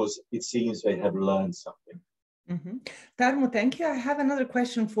there because it seems they have learned something. Mm-hmm. Tarmo, thank you. I have another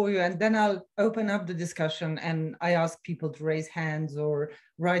question for you, and then I'll open up the discussion and I ask people to raise hands or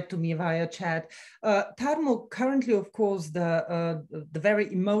write to me via chat. Tarmo, currently, of course, the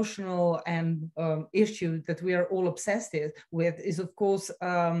very emotional and issue that we are all obsessed with is, of course,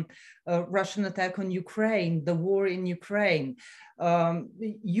 Russian attack on Ukraine, the war in Ukraine.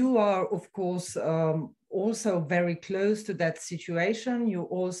 You are, of course, also very close to that situation. You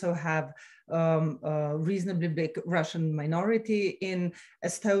also have a reasonably big Russian minority in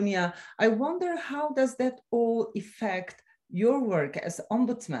Estonia. I wonder, how does that all affect your work as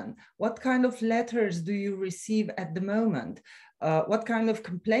ombudsman? What kind of letters do you receive at the moment? What kind of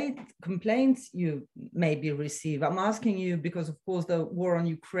complaints you maybe receive? I'm asking you because, of course, the war on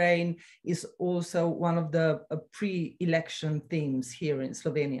Ukraine is also one of the pre-election themes here in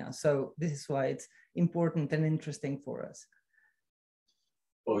Slovenia. So this is why it's important and interesting for us.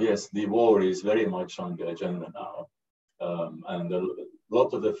 Oh yes, the war is very much on the agenda now. And a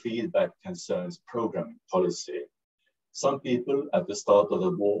lot of the feedback concerns program policy. Some people at the start of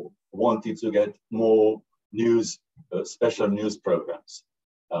the war wanted to get more news, special news programs.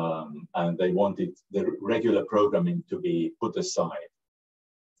 And they wanted the regular programming to be put aside.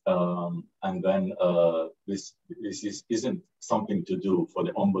 And then this isn't something to do for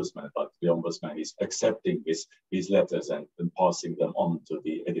the ombudsman, but the ombudsman is accepting these letters and passing them on to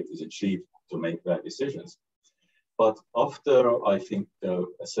the editor-in-chief to make their decisions. But after, I think,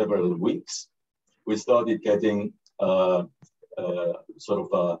 several weeks, we started getting sort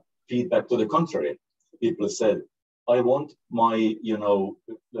of feedback to the contrary. People said, I want my,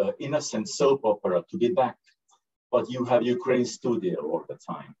 innocent soap opera to be back, but you have Ukraine studio all the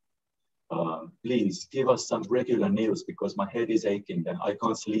time. Please give us some regular news because my head is aching and I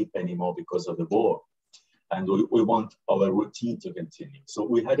can't sleep anymore because of the war. And we want our routine to continue. So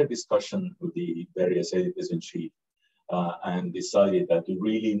we had a discussion with the various editors-in-chief and decided that we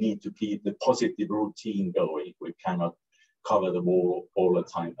really need to keep the positive routine going. We cannot cover the war all the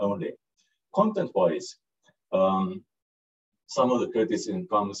time only. Content-wise, some of the criticism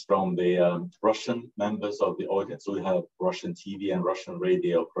comes from the Russian members of the audience. We have Russian TV and Russian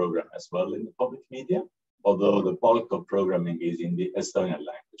radio program as well in the public media, although the bulk of programming is in the Estonian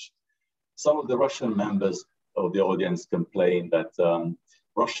language. Some of the Russian members of the audience complain that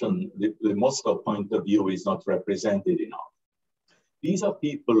the Moscow point of view is not represented enough. These are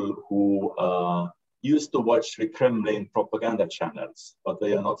people who used to watch the Kremlin propaganda channels, but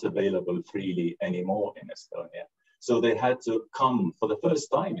they are not available freely anymore in Estonia. So they had to come for the first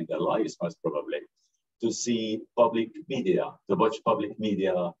time in their lives, most probably, to see public media, to watch public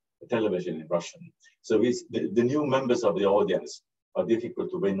media television in Russian. So the new members of the audience are difficult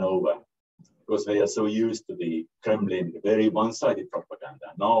to win over because they are so used to the Kremlin, very one-sided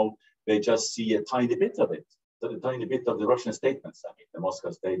propaganda. Now they just see a tiny bit of it, a tiny bit of the Russian statements, the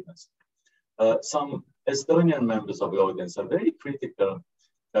Moscow statements. Some Estonian members of the audience are very critical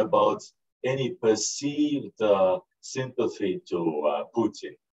about any perceived sympathy to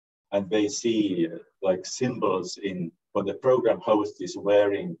Putin. And they see like symbols when the program host is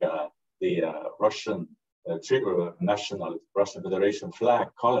wearing the Russian national Russian Federation flag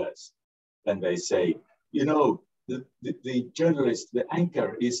colors. And they say, the journalist, the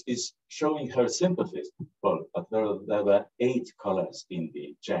anchor is showing her sympathies. Well, but there were 8 colors in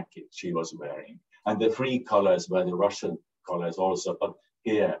the jacket she was wearing. And the 3 colors were the Russian colors also. But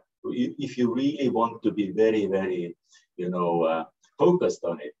here, if you really want to be very, very, focused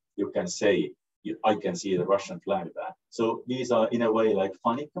on it, you can say, I can see the Russian flag there. So these are, in a way, like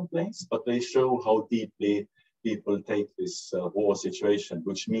funny complaints, but they show how deeply people take this war situation,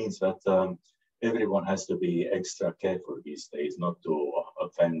 which means that everyone has to be extra careful these days not to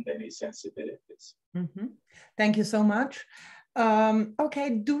offend any sensibilities. Mm-hmm. Thank you so much. Okay,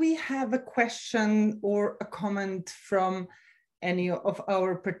 do we have a question or a comment from any of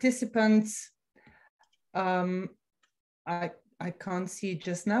our participants? I can't see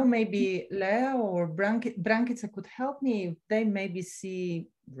just now. Maybe Lea or Brankica could help me if they maybe see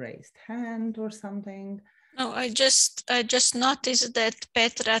raised hand or something. No, I just noticed that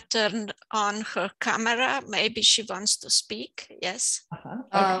Petra turned on her camera. Maybe she wants to speak. Yes.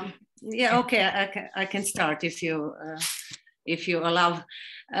 Okay. Yeah. Okay. I can start if you allow.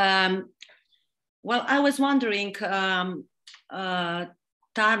 Well, I was wondering, Tarmo,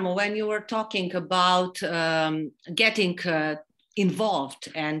 when you were talking about getting involved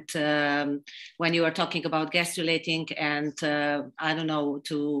and when you were talking about gesticulating and I don't know,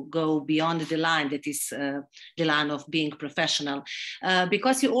 to go beyond the line that is the line of being professional,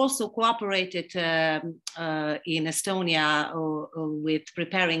 because you also cooperated in Estonia with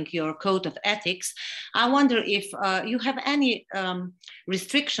preparing your code of ethics. I wonder if you have any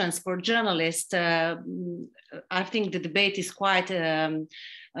restrictions for journalists. I think the debate is quite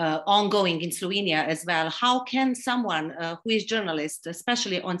ongoing in Slovenia as well. How can someone who is journalist,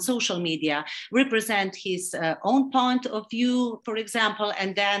 especially on social media, represent his own point of view, for example,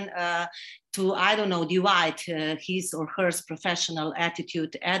 and then to, I don't know, divide his or her professional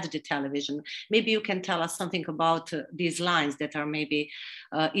attitude at the television? Maybe you can tell us something about these lines that are maybe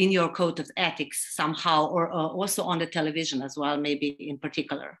in your code of ethics somehow, or also on the television as well, maybe in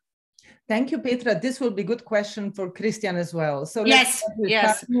particular. Thank you, Petra. This will be a good question for Christian as well. So yes,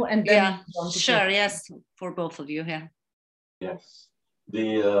 and then sure, yes, for both of you. Yeah. Yes,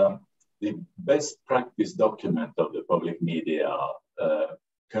 the best practice document of the public media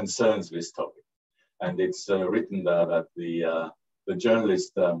concerns this topic, and it's written there that the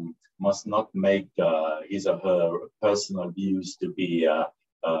journalist must not make his or her personal views to be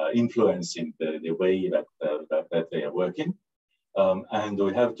influencing the way that they are working. And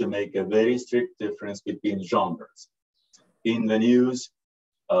we have to make a very strict difference between genres. In the news,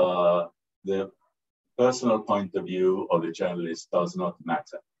 the personal point of view of the journalist does not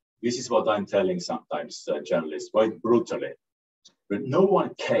matter. This is what I'm telling sometimes journalists quite brutally. But no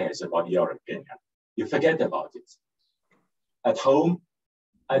one cares about your opinion. You forget about it. At home,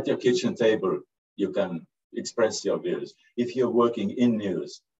 at your kitchen table, you can express your views. If you're working in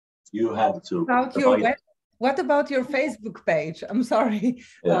news, you have to... What about your Facebook page? I'm sorry.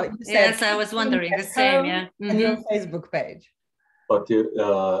 Yeah. Yes, I was wondering the same. Yeah. And your Facebook page. But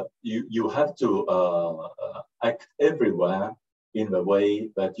you have to act everywhere in the way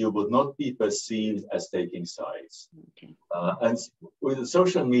that you would not be perceived as taking sides. Okay. And with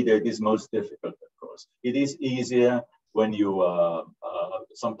social media, it is most difficult, of course. It is easier when you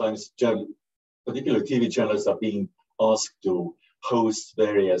sometimes, particularly TV journalists are being asked to host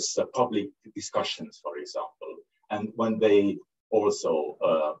various public discussions, for example. And when they also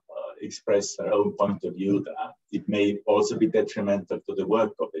express their own point of view there, it may also be detrimental to the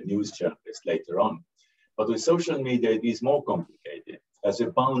work of the news journalist later on. But with social media, it is more complicated, as the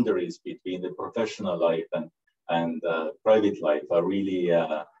boundaries between the professional life and private life are really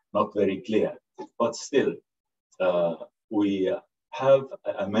not very clear. But still, we have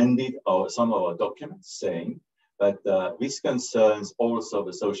amended some of our documents saying that this concerns also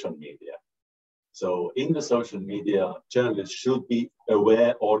the social media. So in the social media, journalists should be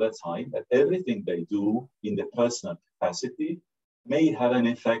aware all the time that everything they do in the personal capacity may have an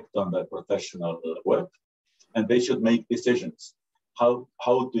effect on their professional work, and they should make decisions how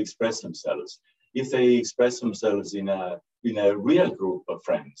to express themselves. If they express themselves in a real group of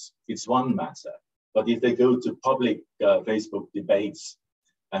friends, it's one matter. But if they go to public Facebook debates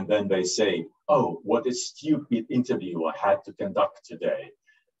and then they say, oh, what a stupid interview I had to conduct today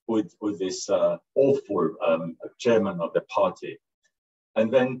with this awful chairman of the party. And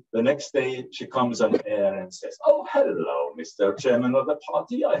then the next day she comes on air and says, oh, hello, Mr. Chairman of the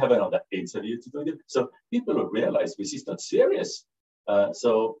party. I have another interview to do. So people will realize this is not serious.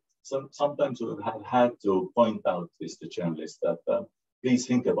 Sometimes we have had to point out this to journalists that please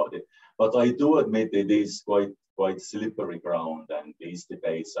think about it. But I do admit it is quite slippery ground, and these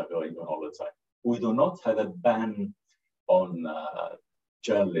debates are going on all the time. We do not have a ban on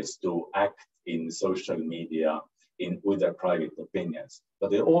journalists to act in social media with their private opinions,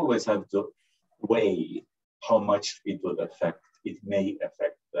 but they always have to weigh how much it may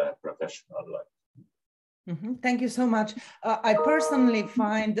affect their professional life. Mm-hmm. Thank you so much. I personally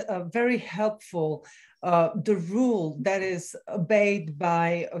find very helpful the rule that is obeyed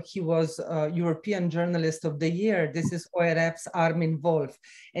by, he was European Journalist of the Year. This is ORF's Armin Wolf.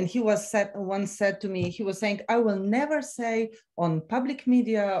 And he was once said to me, he was saying, I will never say on public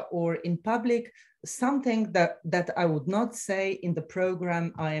media or in public something that I would not say in the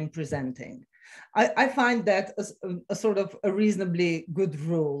program I am presenting. I find that a sort of a reasonably good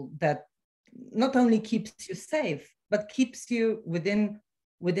rule that not only keeps you safe, but keeps you within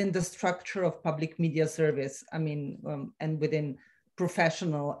the structure of public media service, and within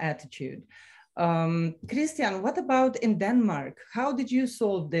professional attitude. Christian, what about in Denmark? How did you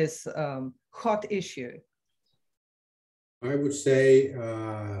solve this hot issue? I would say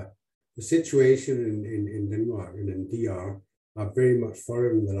the situation in Denmark and in DR are very much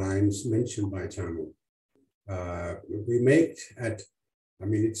following the lines mentioned by Tamu.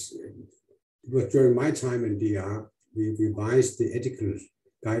 It was during my time in DR, we revised the ethical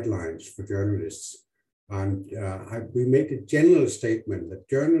guidelines for journalists. And we made a general statement that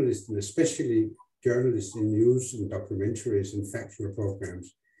journalists, and especially journalists in news and documentaries and factual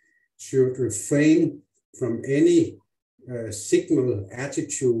programs, should refrain from any signal,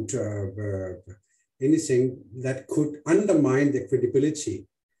 attitude, anything that could undermine the credibility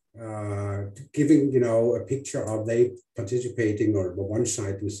giving, a picture of they participating or one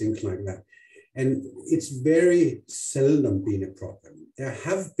side and things like that. And it's very seldom been a problem. There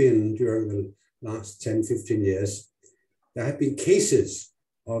have been, during the last 10, 15 years, there have been cases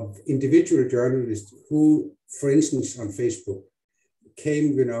of individual journalists who, for instance, on Facebook,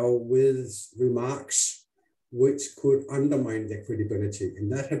 came, with remarks which could undermine their credibility. And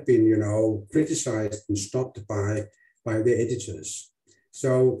that had been, criticized and stopped by the editors.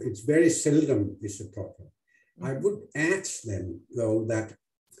 So it's very seldom is a problem. I would add then, though, that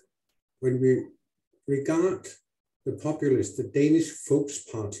when we regard the populist, the Danish Folks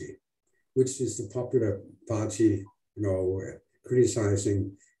Party, which is the popular party,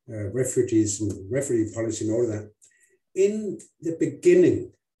 criticizing refugees and refugee policy and all that, in the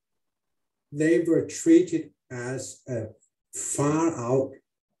beginning, they were treated as a far-out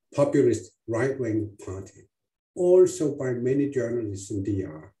populist right-wing party, also by many journalists in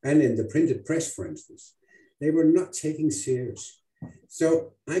DR and in the printed press, for instance. They were not taken serious.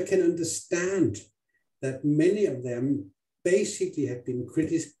 So I can understand that many of them basically have been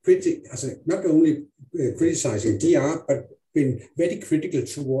not only criticizing DR, but been very critical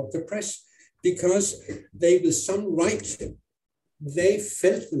toward the press, because they, with some right, they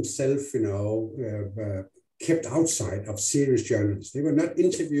felt themselves, kept outside of serious journalists. They were not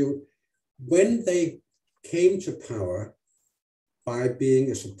interviewed. When they came to power by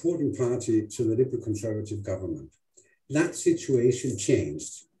being a supporting party to the Liberal Conservative government, that situation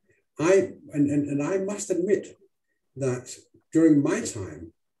changed. I must admit that during my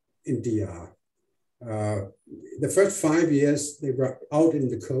time in DR, the first 5 years, they were out in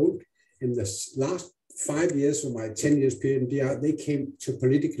the cold. In the last 5 years of my 10 years period in DR, they came to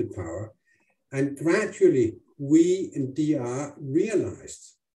political power. And gradually, we in DR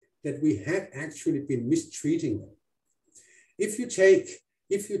realized that we had actually been mistreating them. If you take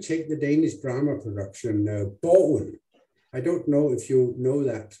the Danish drama production, Borgen, I don't know if you know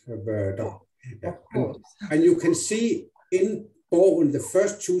that. And you can see in Borgen, the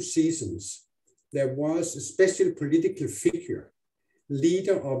first 2 seasons, there was a special political figure,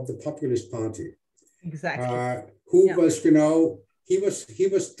 leader of the populist party. Exactly. Who was, he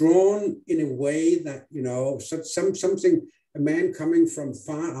was drawn in a way that, something, a man coming from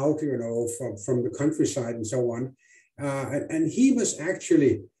far out, from the countryside and so on. And he was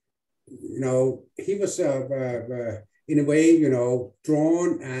actually, he was in a way,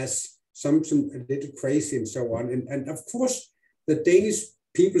 drawn as something a little crazy and so on. And of course, the Danish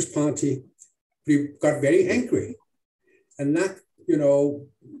People's Party got very angry. And that,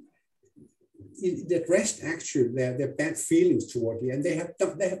 it addressed actually their bad feelings toward you. And they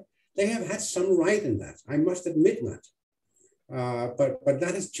have had some right in that. I must admit that. But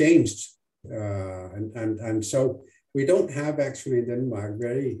that has changed. And so we don't have actually in Denmark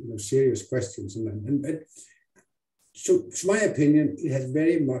very serious questions. So to my opinion, it has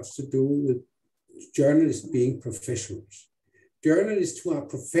very much to do with journalists being professionals. Journalists who are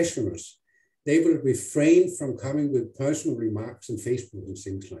professionals, they will refrain from coming with personal remarks on Facebook and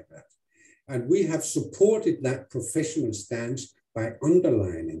things like that. And we have supported that professional stance by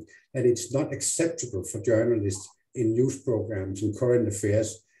underlining that it's not acceptable for journalists in news programs and current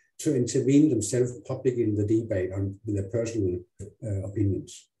affairs to intervene themselves publicly in the debate on their personal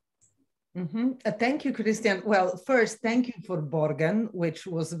opinions. Thank you, Christian. Well, first, thank you for Borgen, which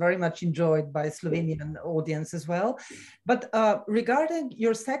was very much enjoyed by Slovenian audience as well. But regarding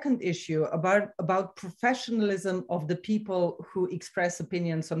your second issue about professionalism of the people who express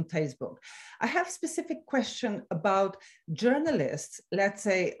opinions on Facebook, I have a specific question about journalists, let's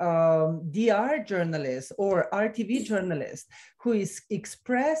say DR journalists or RTV journalists who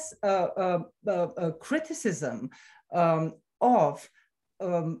express criticism of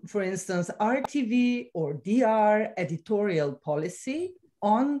for instance, RTV or DR editorial policy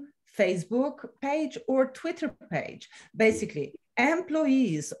on Facebook page or Twitter page. Basically,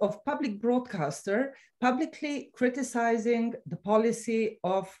 employees of public broadcaster publicly criticizing the policy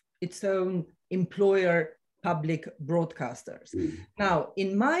of its own employer, public broadcasters. Now,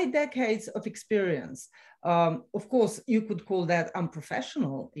 in my decades of experience, of course, you could call that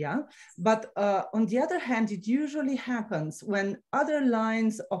unprofessional, yeah? But on the other hand, it usually happens when other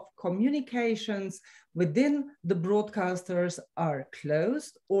lines of communications within the broadcasters are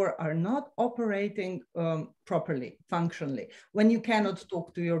closed or are not operating properly, functionally. When you cannot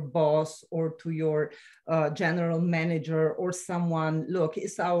talk to your boss or to your general manager or someone, look,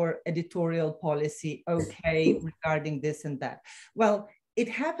 is our editorial policy okay regarding this and that? Well, it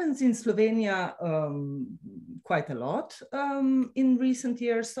happens in Slovenia quite a lot in recent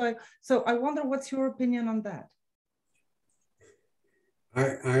years. So I wonder, what's your opinion on that?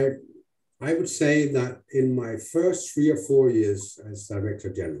 I would say that in my first 3 or 4 years as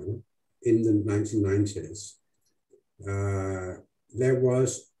Director General in the 1990s, there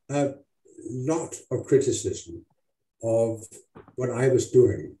was a lot of criticism of what I was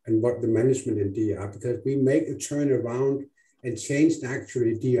doing and what the management in DR, because we made a turnaround and changed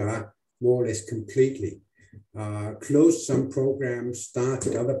actually DR more or less completely. Closed some programs,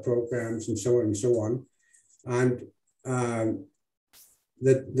 started other programs, and so on and so on. And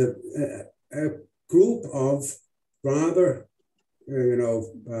a group of rather,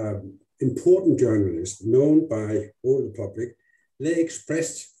 important journalists known by all the public, they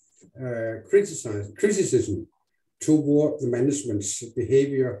expressed criticism toward the management's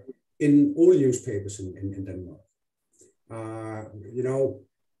behavior in all newspapers in Denmark.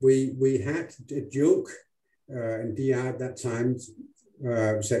 We had a joke in DR at that time,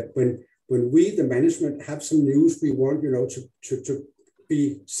 said when we, the management, have some news we want, to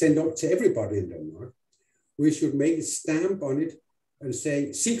be sent out to everybody in Denmark, we should make a stamp on it and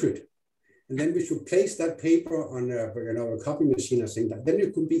say secret. And then we should place that paper on a copy machine or something like that. Then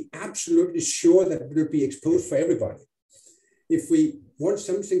you could be absolutely sure that it will be exposed for everybody. If we want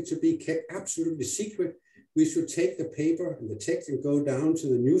something to be kept absolutely secret, we should take the paper and the text and go down to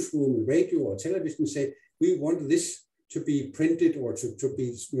the newsroom and radio or television and say, we want this to be printed or to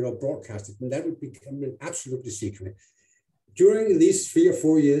be broadcasted. And that would become absolutely secret. During these 3 or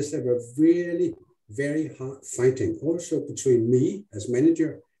 4 years, there were really very hard fighting, also between me as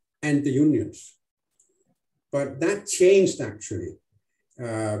manager and the unions. But that changed actually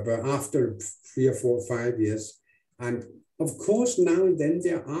but after 3 or 4 or 5 years. And of course, now and then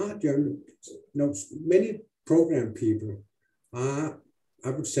there are many program people are, I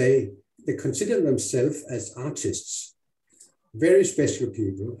would say, they consider themselves as artists, very special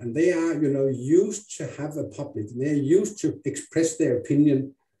people, and they are, used to have a public. They're used to express their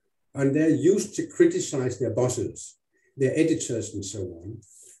opinion, and they're used to criticize their bosses, their editors, and so on.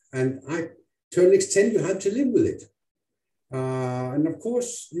 And to an extent, you have to live with it. And of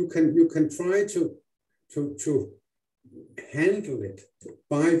course, you can try to handle it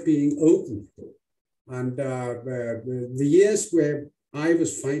by being open. And the years where I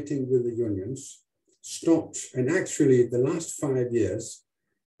was fighting with the unions stopped. And actually, the last 5 years,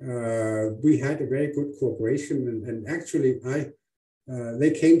 we had a very good cooperation. And actually,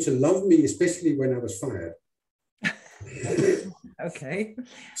 they came to love me, especially when I was fired. Okay.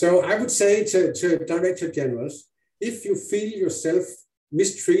 So I would say to Director Generals, if you feel yourself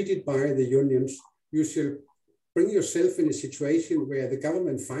mistreated by the unions, you should bring yourself in a situation where the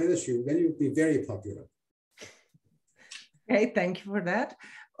government fires you, then you'll be very popular. Okay, thank you for that.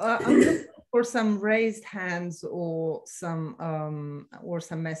 I'm looking for some raised hands or some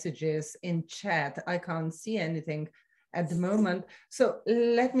messages in chat. I can't see anything at the moment. So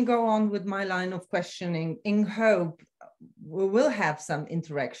let me go on with my line of questioning in hope we will have some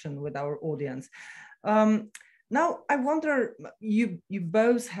interaction with our audience. Now, I wonder, you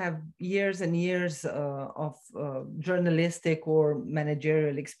both have years and years of journalistic or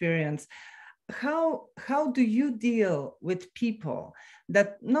managerial experience. How do you deal with people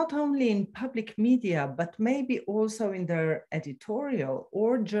that not only in public media, but maybe also in their editorial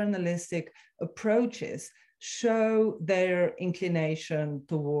or journalistic approaches show their inclination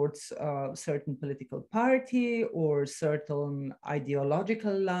towards a certain political party or certain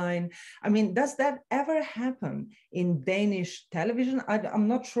ideological line? I mean, does that ever happen in Danish television? I'm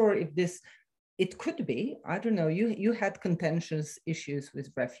not sure if it could be. I don't know. You had contentious issues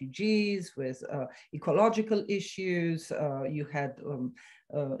with refugees, with ecological issues. You had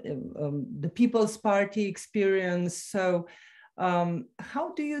the People's Party experience. So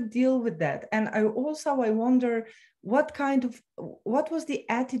how do you deal with that? And I wonder what was the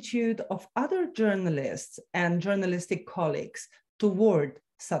attitude of other journalists and journalistic colleagues toward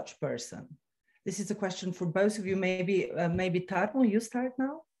such person? This is a question for both of you. Maybe Tarmo, you start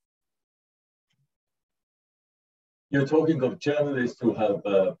now. You're talking of journalists who have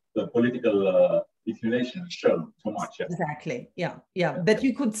the political inclination shown too much. Yes? Exactly. Yeah. But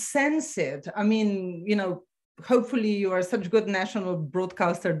you could sense it. I mean, hopefully you are such a good national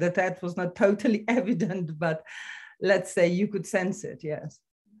broadcaster that was not totally evident, but let's say you could sense it, yes.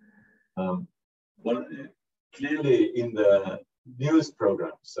 Well, clearly in the news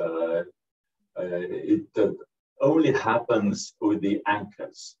programs, it only happens with the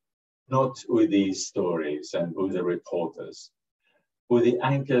anchors, not with the stories and with the reporters. With the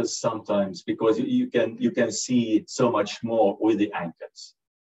anchors sometimes, because you can see so much more with the anchors.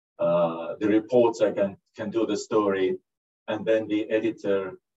 The reporter can do the story, and then the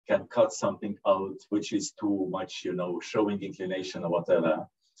editor can cut something out which is too much, you know, showing inclination or whatever.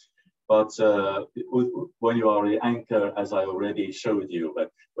 But when you are the anchor, as I already showed you, but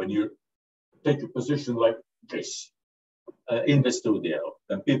when you take a position like this in the studio,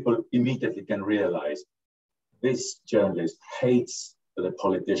 then people immediately can realize this journalist hates the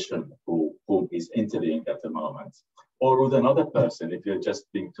politician who is interviewing at the moment. Or with another person, if you're just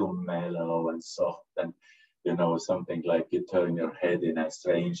being too mellow and soft and, you know, something like you turn your head in a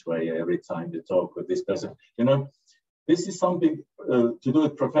strange way every time you talk with this person, you know, this is something to do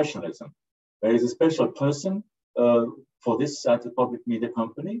with professionalism. There is a special person for this at the public media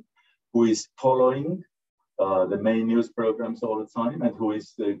company who is following the main news programs all the time and who is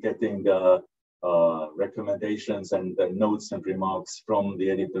getting recommendations and notes and remarks from the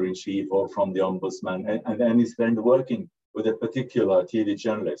editor-in-chief or from the ombudsman, and then is then working with a particular TV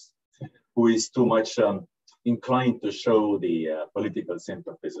journalist who is too much inclined to show the political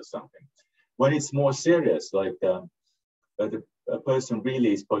sympathies or something. When it's more serious, like a person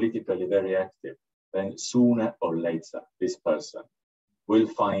really is politically very active, then sooner or later this person will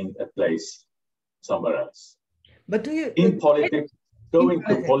find a place somewhere else. But do you in politics? Going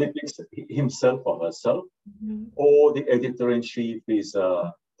to politics himself or herself, or the editor-in-chief is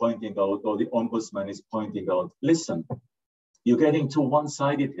pointing out, or the ombudsman is pointing out, listen, you're getting too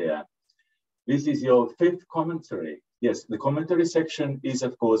one-sided here. This is your fifth commentary. Yes, the commentary section is,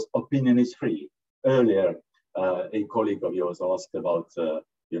 of course, opinion is free. Earlier, a colleague of yours asked about,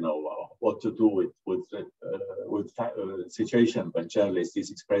 you know, what to do with situation when journalist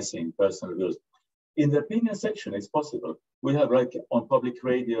is expressing personal views. In the opinion section, it's possible. We have, like on public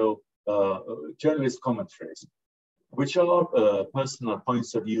radio, journalist commentaries, which are personal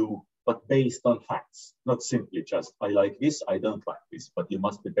points of view, but based on facts, not simply just, I like this, I don't like this, but you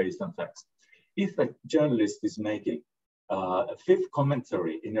must be based on facts. If a journalist is making a fifth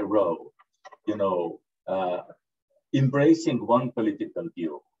commentary in a row, you know, embracing one political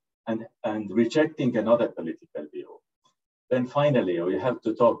view and rejecting another political view, then finally you have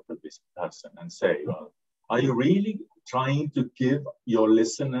to talk to this person and say, well, are you really trying to give your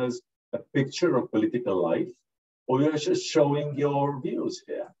listeners a picture of political life, or you're just showing your views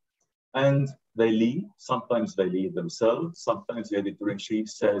here? And they leave. Sometimes they leave themselves. Sometimes the editor-in-chief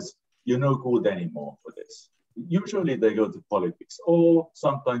says, you're no good anymore for this. Usually they go to politics or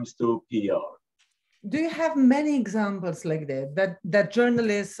sometimes to PR. Do you have many examples like that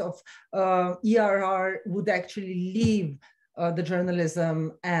journalists of ERR would actually leave the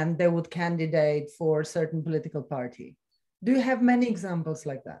journalism and they would candidate for a certain political party? Do you have many examples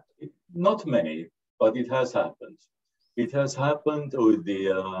like that? Not many, but it has happened. It has happened with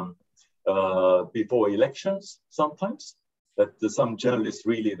the before elections sometimes, that some journalists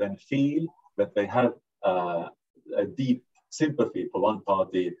really then feel that they have a deep sympathy for one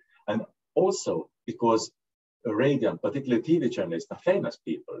party, and also because radio, particularly TV journalists, are famous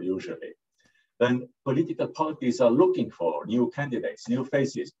people usually. Then political parties are looking for new candidates, new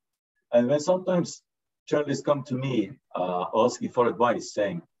faces. And when sometimes journalists come to me asking for advice,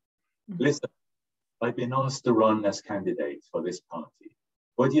 saying, listen, I've been asked to run as candidate for this party.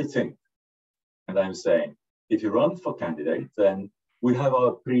 What do you think? And I'm saying, if you run for candidate, then we have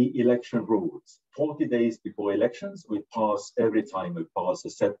our pre-election rules. 40 days before elections, every time we pass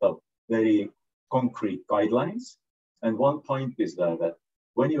a set of very concrete guidelines. And one point is that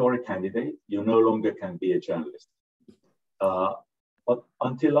when you are a candidate, you no longer can be a journalist. But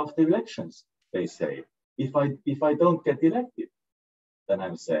until after elections, they say, if I don't get elected, then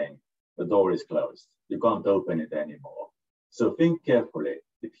I'm saying the door is closed. You can't open it anymore. So think carefully.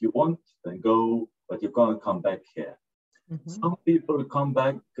 If you want, then go, but you can't come back here. Some people come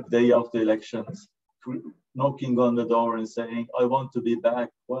back the day after elections, knocking on the door and saying, I want to be back.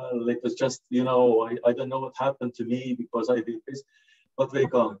 Well, it was just, you know, I don't know what happened to me because I did this. But they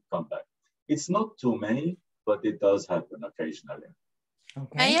can't come back. It's not too many, but it does happen occasionally.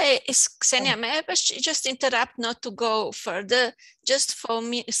 Okay. Ksenia, may I just interrupt, not to go further, just for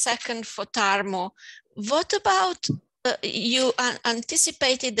me a second for Tarmo. What about, you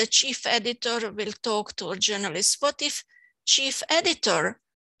anticipated the chief editor will talk to a journalist. What if chief editor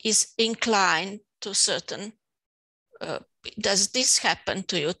is inclined to certain, does this happen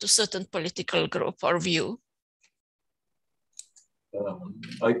to you, to certain political group or view?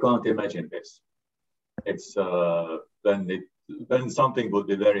 I can't imagine this. It's then something would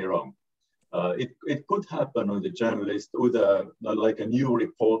be very wrong. It could happen with a journalist, with like a new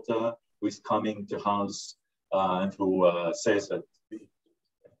reporter who is coming to house and who says that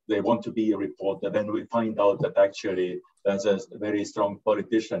they want to be a reporter. Then we find out that actually there's a very strong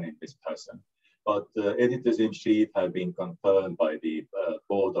politician in this person. But editors-in-chief have been confirmed by the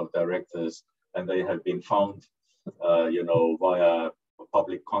board of directors, and they have been found, via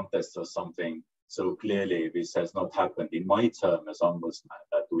public contest or something. So clearly, this has not happened in my term as ombudsman,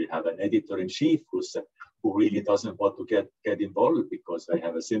 that we have an editor-in-chief who really doesn't want to get involved because they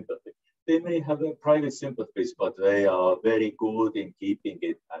have a sympathy. They may have a private sympathies, but they are very good in keeping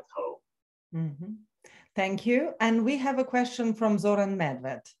it at home. Mm-hmm. Thank you. And we have a question from Zoran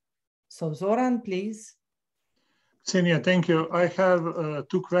Medved. So Zoran, please. Ksenia, thank you. I have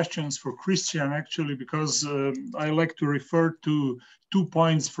two questions for Christian, actually, because I like to refer to 2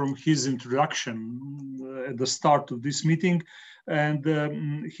 points from his introduction at the start of this meeting. And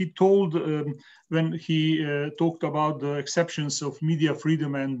he told, when he talked about the exceptions of media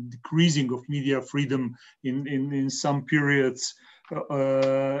freedom and decreasing of media freedom in some periods,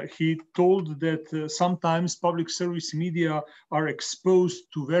 he told that sometimes public service media are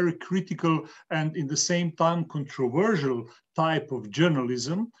exposed to very critical and in the same time controversial type of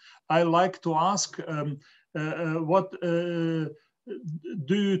journalism. I like to ask, what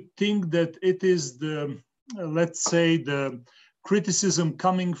do you think that it is the, let's say, the criticism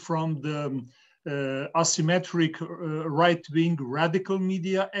coming from the asymmetric right-wing radical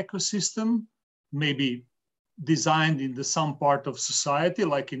media ecosystem, maybe designed in some part of society,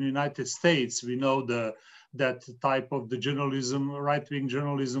 like in the United States? We know that type of the journalism, right-wing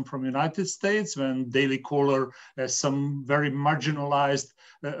journalism from the United States, when Daily Caller, some very marginalized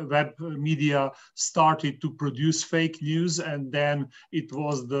web media, started to produce fake news, and then it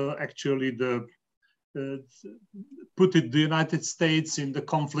was put the United States in the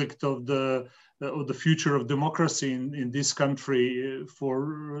conflict of the future of democracy in this country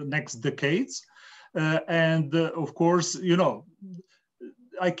for next decades. Of course,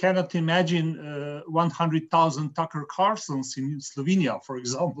 I cannot imagine 100,000 Tucker Carlsons in Slovenia, for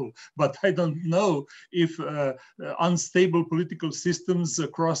example, but I don't know if unstable political systems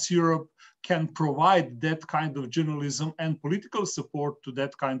across Europe can provide that kind of journalism and political support to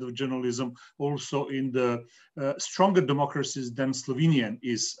that kind of journalism also in the stronger democracies than Slovenia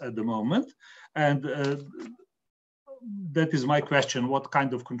is at the moment. And that is my question: what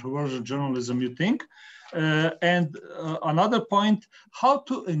kind of controversial journalism you think? And another point, how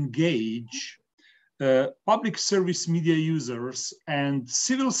to engage public service media users and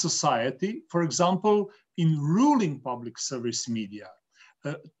civil society, for example, in ruling public service media,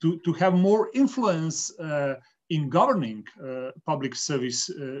 to have more influence in governing public service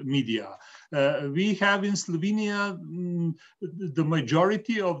media. We have in Slovenia the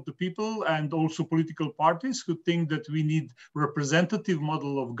majority of the people and also political parties who think that we need representative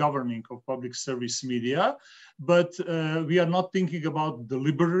model of governing of public service media, but we are not thinking about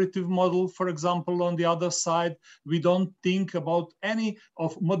deliberative model, for example. On the other side, we don't think about any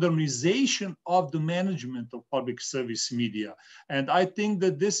of modernization of the management of public service media. And I think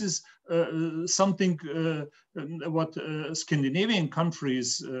that this is something what Scandinavian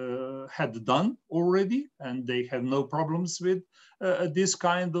countries had done already, and they have no problems with this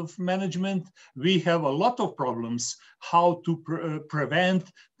kind of management. We have a lot of problems how to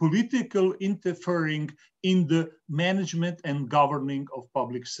prevent political interfering in the management and governing of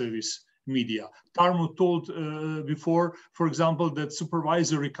public service media. Tarmo told before, for example, that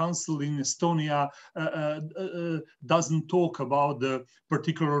supervisory council in Estonia doesn't talk about the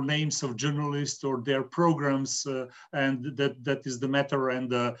particular names of journalists or their programs, and that is the matter and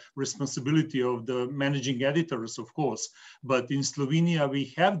the responsibility of the managing editors, of course. But in Slovenia,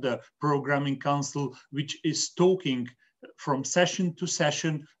 we have the programming council, which is talking from session to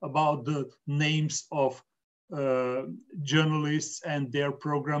session about the names of journalists and their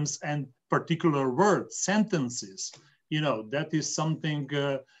programs and particular words, sentences. That is something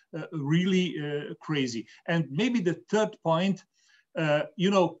really crazy. And maybe the third point,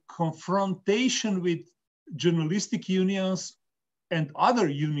 confrontation with journalistic unions and other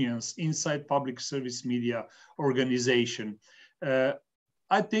unions inside public service media organization.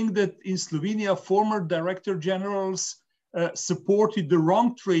 I think that in Slovenia, former director generals supported the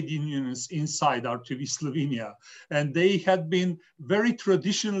wrong trade unions inside RTV Slovenia. And they had been very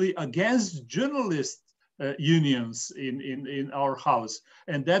traditionally against journalist unions in our house.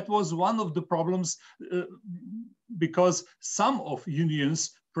 And that was one of the problems because some of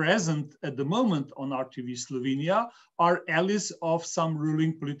unions present at the moment on RTV Slovenia are allies of some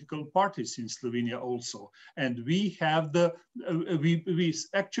ruling political parties in Slovenia also. And we have we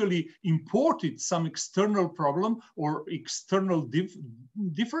actually imported some external problem or external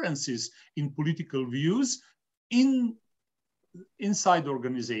differences in political views inside the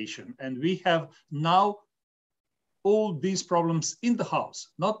organization. And we have now all these problems in the house,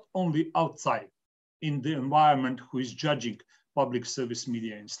 not only outside, in the environment who is judging public service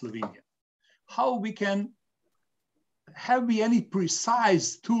media in Slovenia? How we can, have we any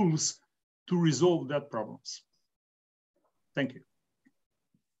precise tools to resolve that problems? Thank you.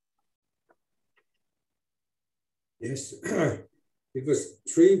 Yes, it was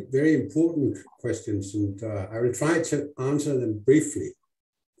three very important questions, and I will try to answer them briefly.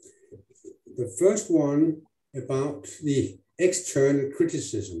 The first one about the external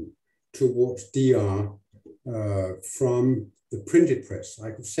criticism towards DR from the printed press.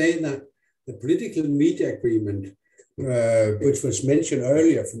 I could say that the political media agreement, which was mentioned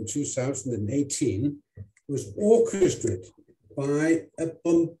earlier from 2018, was orchestrated by a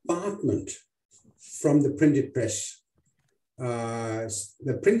bombardment from the printed press.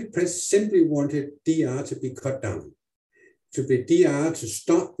 The printed press simply wanted DR to be cut down, to be DR to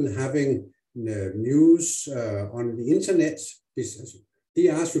stop with having news on the internet.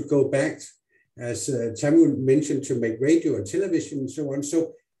 DR should go back, as Tamu mentioned, to make radio and television and so on.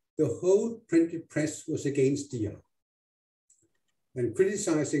 So the whole printed press was against DR and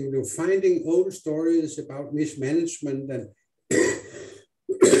criticizing, finding old stories about mismanagement and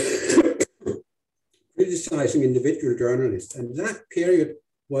criticizing individual journalists. And that period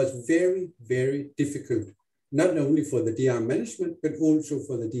was very, very difficult, not only for the DR management, but also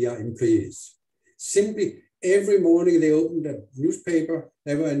for the DR employees. Simply every morning they opened a newspaper,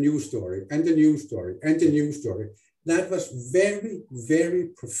 there were a news story and a news story and a news story. That was very, very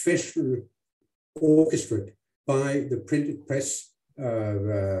professional, orchestrated by the printed press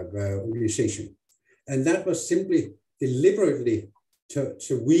organization. And that was simply deliberately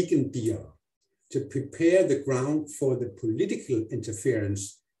to weaken DR, to prepare the ground for the political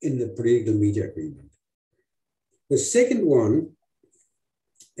interference in the political media agreement. The second one,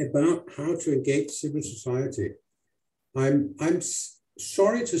 about how to engage civil society. I'm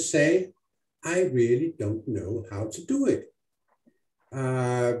sorry to say, I really don't know how to do it.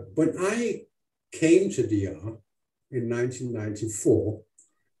 When I came to DR in 1994,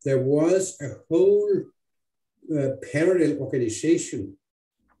 there was a whole parallel organization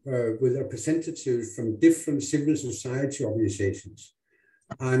with representatives from different civil society organizations.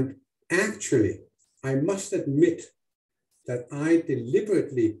 And actually, I must admit that I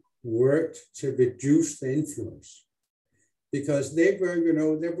deliberately worked to reduce the influence, because they were,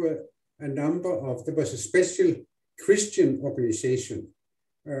 there were a number of, there was a special Christian organization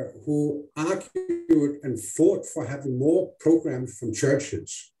who argued and fought for having more programs from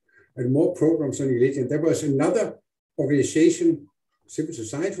churches and more programs on religion. There was another organization, civil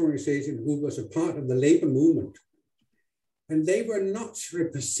society organization, who was a part of the labor movement. And they were not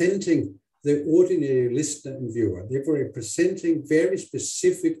representing the ordinary listener and viewer. They were representing very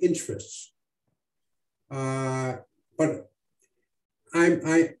specific interests. But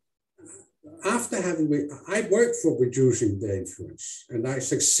after I worked for reducing the influence, and I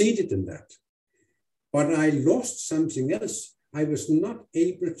succeeded in that. But I lost something else. I was not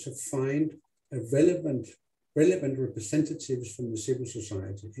able to find a relevant representatives from the civil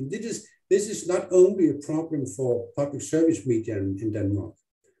society. And this is not only a problem for public service media in Denmark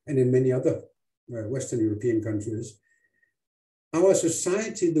and in many other Western European countries. Our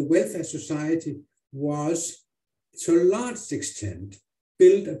society, the welfare society, was to a large extent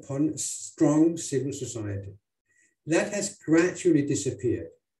built upon a strong civil society. That has gradually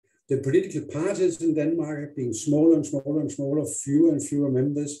disappeared. The political parties in Denmark have been smaller and smaller and smaller, fewer and fewer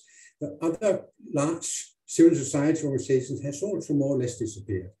members. The other large civil society organizations has also more or less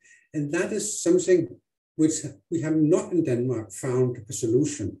disappeared. And that is something which we have not in Denmark found a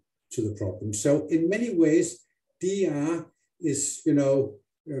solution to the problem. So in many ways, DR is,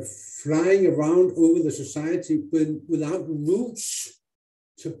 flying around over the society without roots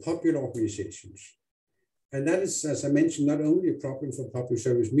to popular organizations. And that is, as I mentioned, not only a problem for public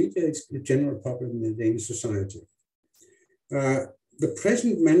service media, it's a general problem in the Danish society. The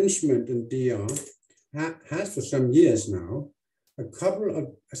present management in DR has for some years now, a couple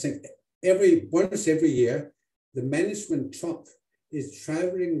of, I think, once every year, the management top is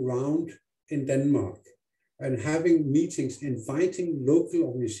traveling around in Denmark and having meetings, inviting local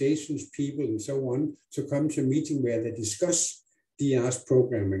organizations, people, and so on, to come to a meeting where they discuss DR's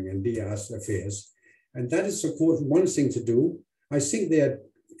programming and DR's affairs. And that is, of course, one thing to do. I think they are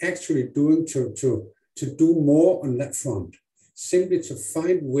actually doing to do more on that front, simply to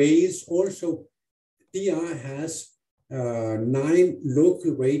find ways. Also, DR has 9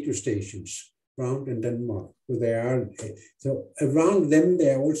 local radio stations around in Denmark, where they are. So around them,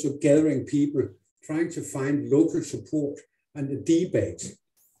 they are also gathering people, trying to find local support and a debate.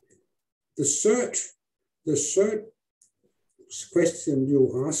 The third the third question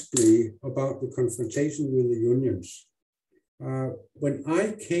you asked me about the confrontation with the unions. When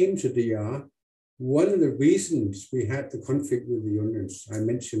I came to DR, one of the reasons we had the conflict with the unions I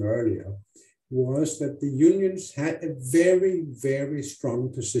mentioned earlier was that the unions had a very, very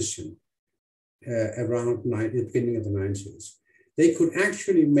strong position around the beginning of the 90s. They could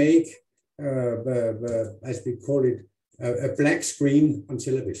actually make, as we call it, a black screen on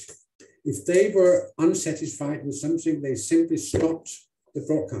television. If they were unsatisfied with something, they simply stopped the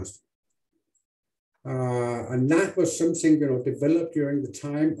broadcast. And that was something, developed during the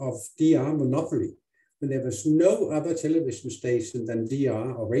time of DR monopoly, when there was no other television station than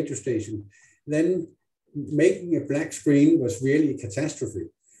DR or radio station. Then making a black screen was really a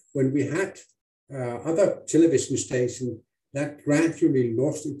catastrophe. When we had other television stations, that gradually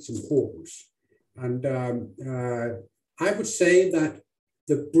lost its importance. And I would say that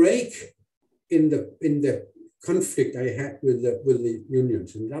the break in the conflict I had with the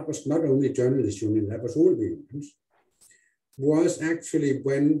unions, and that was not only journalist union, that was all the unions, was actually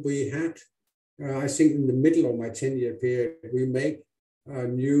when we had, I think in the middle of my 10-year period, we made a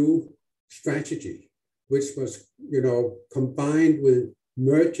new strategy, which was, combined with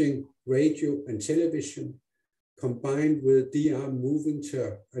merging radio and television, combined with DR moving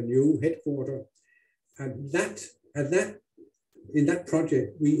to a new headquarter. And in that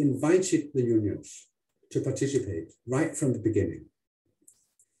project, we invited the unions to participate right from the beginning.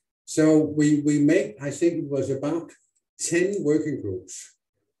 So we made, I think it was about 10 working groups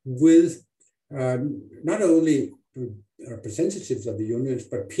with not only representatives of the unions,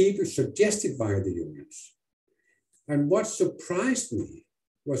 but people suggested by the unions. And what surprised me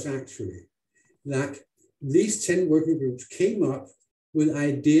was actually that these 10 working groups came up with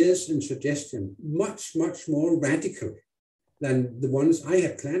ideas and suggestions much, much more radical than the ones I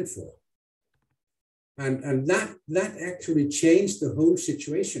had planned for. And that actually changed the whole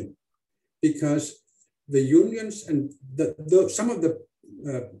situation, because the unions and some of the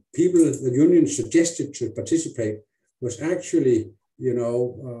people the union suggested to participate was actually,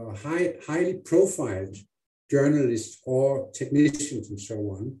 highly profiled journalists or technicians and so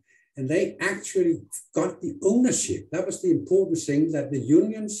on. And they actually got the ownership. That was the important thing, that the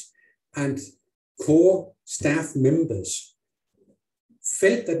unions and core staff members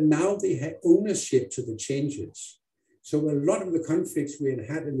felt that now they had ownership to the changes. So a lot of the conflicts we had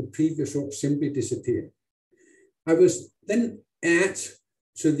had in the previous work simply disappeared. I was then add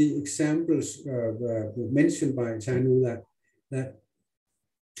to the examples mentioned by Tanu that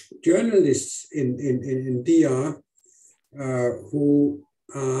journalists in DR who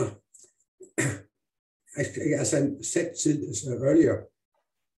are, as I said earlier,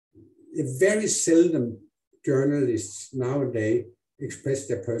 very seldom journalists nowadays express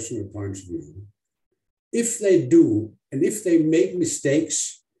their personal points of view. If they do, and if they make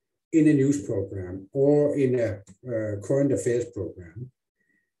mistakes in a news program or in a current affairs program,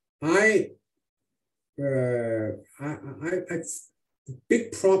 the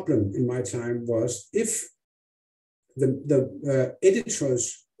big problem in my time was if the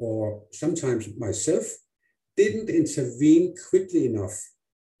editors or sometimes myself didn't intervene quickly enough.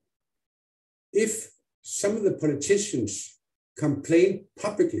 If some of the politicians complained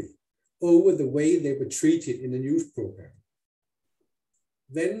publicly over the way they were treated in the news program,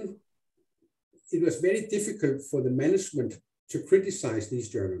 then it was very difficult for the management to criticize these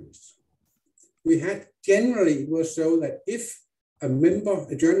journalists. We had generally, it was so that if a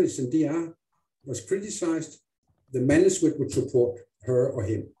journalist in DR was criticized, the management would support her or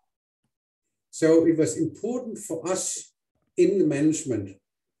him. So it was important for us in the management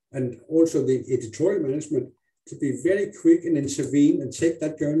and also the editorial management to be very quick and intervene and take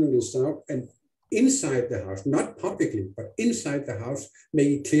that journalist out, and inside the house, not publicly, but inside the house, make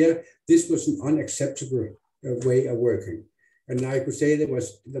it clear this was an unacceptable way of working. And I could say there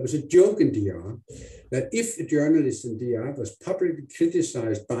was a joke in DR that if a journalist in DR was publicly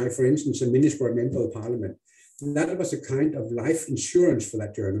criticized by, for instance, a minister or a member of parliament, that was a kind of life insurance for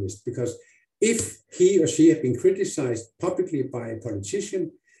that journalist, because if he or she had been criticized publicly by a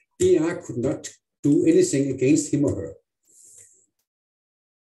politician, DR could not do anything against him or her.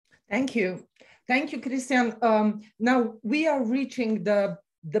 Thank you. Thank you, Christian. Now we are reaching the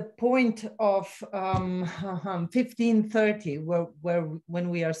point of 15:30, when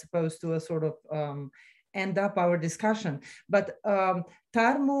we are supposed to sort of end up our discussion. But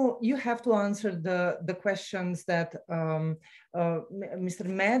Tarmo, you have to answer the questions that Mr.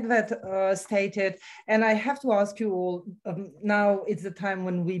 Medved stated, and I have to ask you all, now it's the time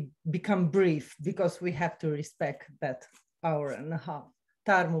when we become brief, because we have to respect that hour and a half.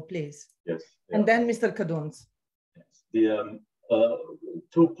 Tarmo, please. Yes. And then Mr. Kadunc. Yes. The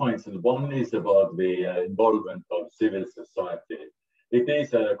 2 points, and one is about the involvement of civil society. It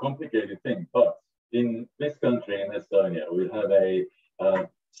is a complicated thing, but in this country, in Estonia, we have a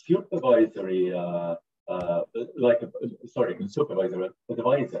supervisory,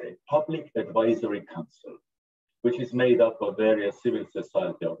 public advisory council, which is made up of various civil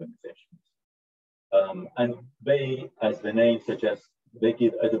society organizations. And they, as the name suggests, they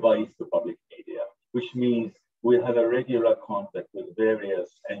give advice to public media, which means we have a regular contact with various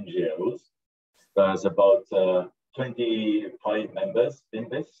NGOs. There's about 25 members in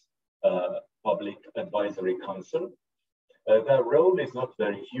this public advisory council. Their role is not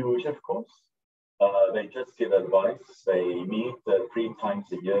very huge, of course. They just give advice. They meet 3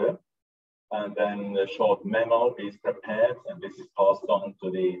 times a year, and then a short memo is prepared, and this is passed on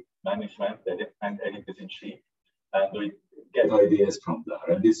to the management and editors-in-chief, and we get ideas from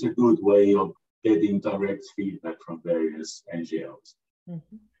there. And it's a good way of getting direct feedback from various NGOs.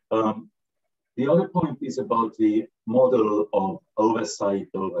 Mm-hmm. The other point is about the model of oversight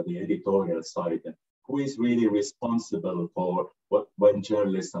over the editorial side, and who is really responsible for when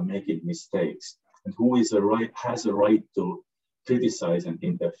journalists are making mistakes, and who has a right to criticize and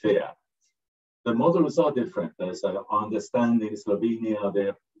interfere. The models are different. As I understand in Slovenia,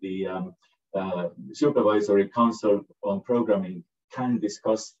 the Supervisory Council on Programming can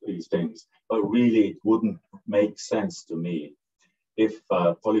discuss these things, but really it wouldn't make sense to me if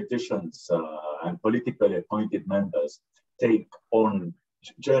politicians and politically appointed members take on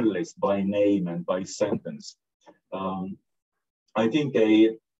journalists by name and by sentence. I think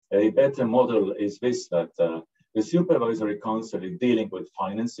a better model is this, that the Supervisory Council is dealing with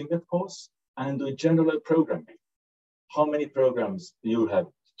financing, of course, and with general programming. How many programs? You have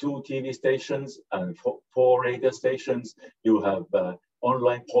 2 TV stations and 4 radio stations. You have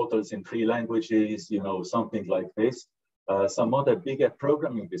online portals in 3 languages, you know, something like this. Some other bigger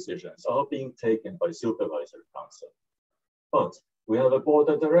programming decisions are being taken by Supervisory Council. But we have a board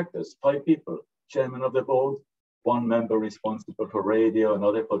of directors, 5 people, chairman of the board, 1 member responsible for radio,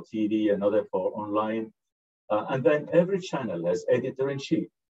 another for TV, another for online. And then every channel has editor-in-chief.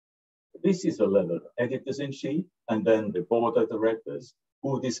 This is a level, editors-in-chief, and then the board of directors,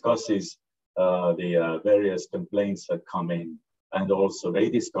 who discusses the various complaints that come in. And also they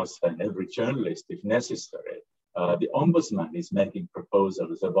discuss then every journalist, if necessary. The ombudsman is making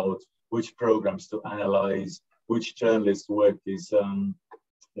proposals about which programs to analyze, which journalist work is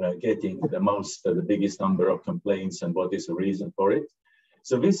getting the biggest number of complaints, and what is the reason for it.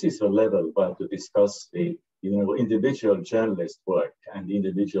 So this is a level where to discuss the individual journalist work and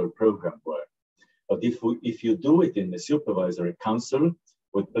individual program work. But if you do it in the Supervisory Council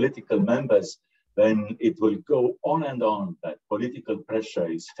with political members, then it will go on and on that political pressure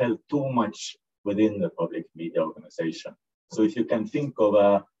is felt too much within the public media organization. So if you can think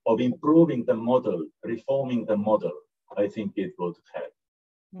of improving the model, reforming the model, I think it would help.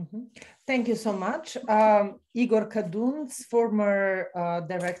 Mm-hmm. Thank you so much. Igor Kadunc, former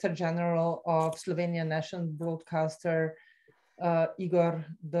Director General of Slovenia National Broadcaster. Igor,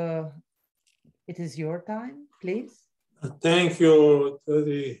 it is your time, please. Thank you.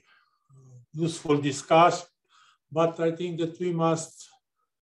 Very useful discussion, but I think that we must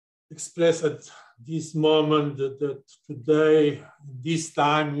express at this moment that today, this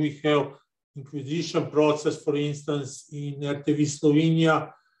time, we have inquisition process, for instance, in RTV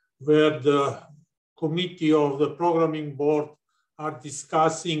Slovenia, where the committee of the programming board are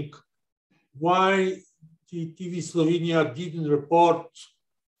discussing why the TV Slovenia didn't report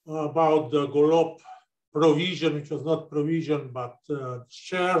about the Golob provision, which was not provision, but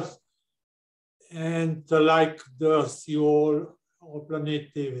shares, and like the CEO of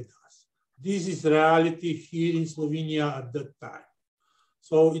Planet TV does. This is reality here in Slovenia at that time.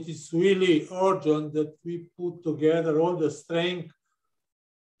 So it is really urgent that we put together all the strength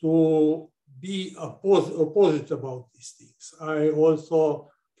to be opposite about these things. I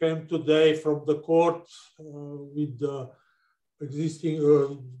also came today from the court with the existing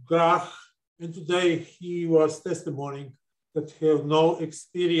Grach, and today he was testimonying that have no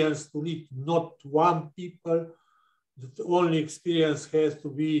experience to lead not 1 people, that the only experience has to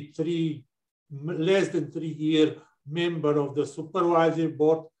be less than 3 year member of the supervisory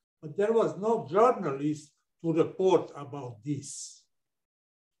board, but there was no journalist to report about this.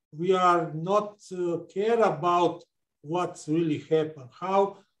 We are not care about what's really happened,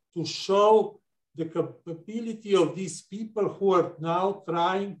 how to show the capability of these people who are now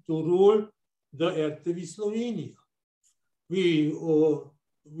trying to rule the RTV Slovenia. We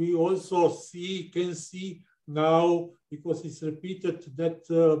also can see now, because it's repeated,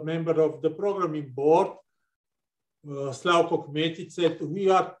 that member of the programming board, Slavko Kmetic, said we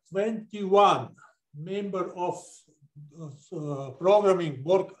are 21 member of programming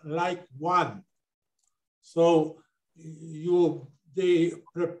board like one. So they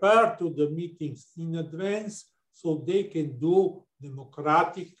prepare to the meetings in advance so they can do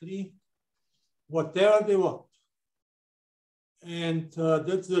democratically whatever they want. And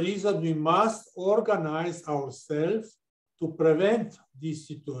that's the reason we must organize ourselves to prevent this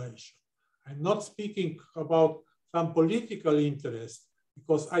situation. I'm not speaking about some political interest,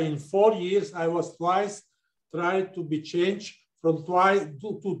 because in 4 years I was twice tried to be changed from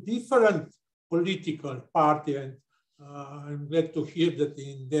to different political party, and I'm glad to hear that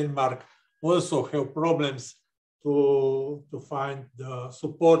in Denmark also have problems to find the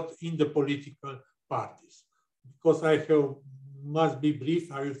support in the political parties. Because must be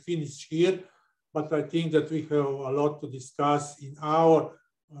brief, I will finish here, but I think that we have a lot to discuss in our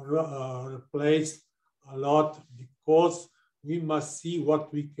place, a lot, because we must see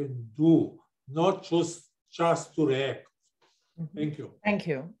what we can do, not just to react. Thank you. Thank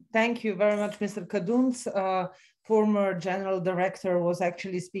you. Thank you very much, Mr. Kaduns. Former General Director was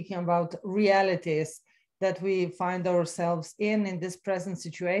actually speaking about realities that we find ourselves in this present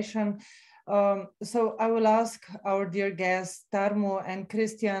situation. So I will ask our dear guests, Tarmo and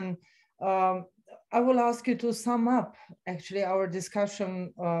Christian, I will ask you to sum up actually our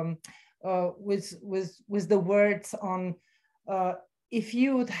discussion with the words on if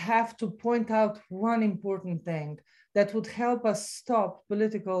you would have to point out one important thing that would help us stop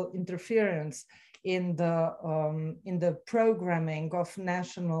political interference in the programming of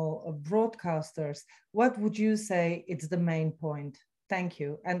national broadcasters, what would you say is the main point? Thank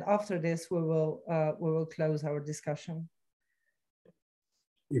you. And after this, we will close our discussion.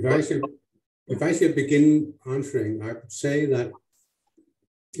 If I should begin answering, I would say that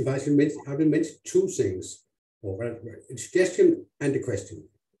I will mention two things, or a suggestion and a question.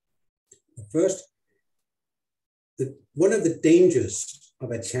 First, one of the dangers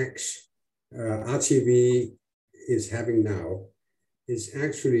of attacks RTV is having now is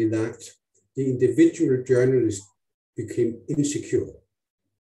actually that the individual journalists became insecure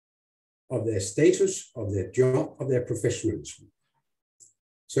of their status, of their job, of their professionalism.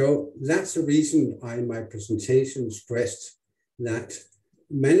 So that's the reason I, in my presentation, stressed that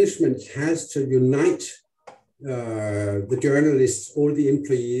management has to unite the journalists, all the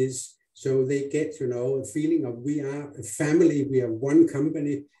employees, so they get, a feeling of we are a family, we are one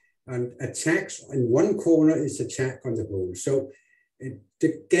company, and attacks in one corner is attack on the whole. So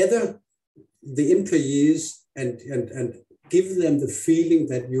together, the employees and give them the feeling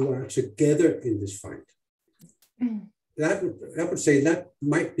that you are together in this fight. I would say that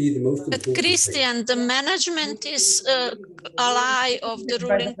might be the most important. But Christian, thing. The management is ally of the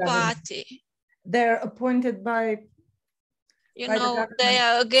ruling party. They're appointed by... they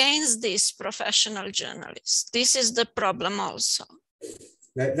are against these professional journalists. This is the problem also.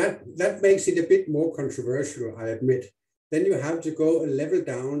 That makes it a bit more controversial, I admit. Then you have to go a level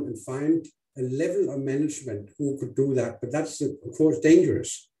down and find a level of management who could do that. But that's, of course,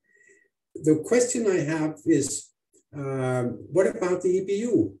 dangerous. The question I have is, what about the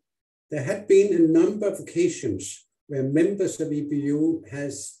EBU? There had been a number of occasions where members of EBU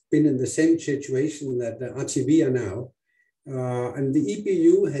has been in the same situation that the RTV are now. And the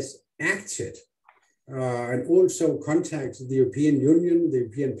EBU has acted and also contacted the European Union, the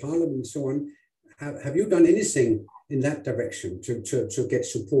European Parliament, and so on. Have you done anything in that direction to get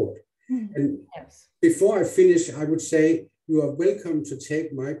support? Mm-hmm. And yes. Before I finish, I would say you are welcome to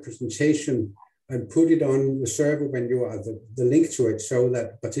take my presentation and put it on the server when you are the link to it, so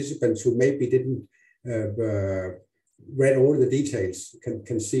that participants who maybe didn't read all the details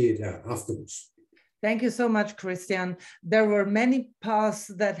can see it afterwards. Thank you so much, Christian. There were many paths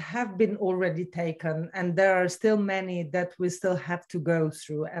that have been already taken, and there are still many that we still have to go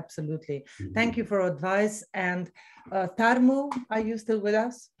through, absolutely. Mm-hmm. Thank you for advice. And Tarmo, are you still with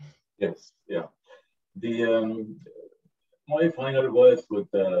us? Yes, yeah. My final words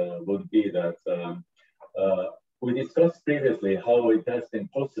would be that we discussed previously how it has been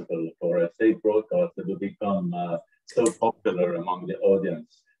possible for a state broadcaster to become so popular among the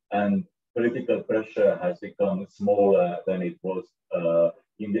audience, and political pressure has become smaller than it was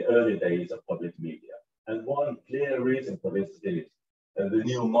in the early days of public media. And one clear reason for this is the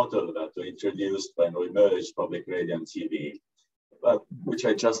new model that we introduced when we merged public radio and TV, which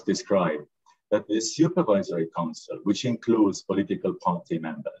I just described, that the supervisory council, which includes political party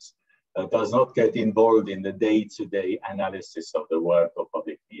members, does not get involved in the day-to-day analysis of the work of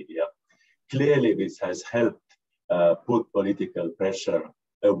public media, clearly this has helped put political pressure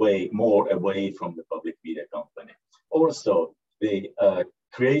more away from the public media company. Also, the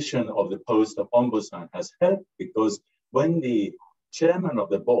creation of the post of ombudsman has helped, because when the chairman of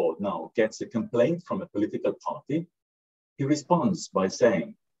the board now gets a complaint from a political party, he responds by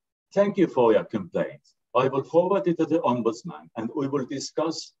saying, "Thank you for your complaint. I will forward it to the ombudsman and we will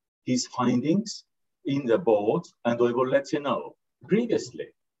discuss his findings in the board and we will let you know." Previously,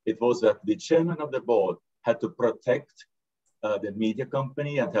 it was that the chairman of the board had to protect the media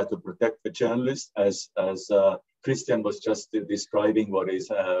company and had to protect the journalist, as Christian was just describing what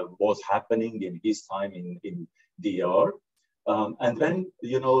was happening in his time in DR. And then,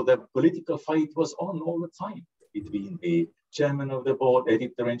 you know, the political fight was on all the time between the chairman of the board,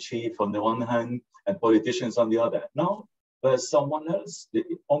 editor-in-chief on the one hand, and politicians on the other. Now, there's someone else, the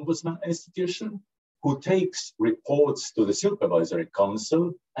ombudsman institution, who takes reports to the supervisory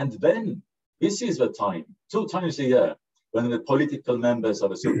council, and then this is the time, 2 times a year, when the political members of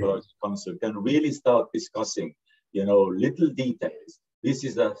the supervisory council can really start discussing, you know, little details. This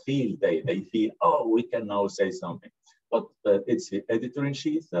is a field day. They feel, oh, we can now say something. But it's the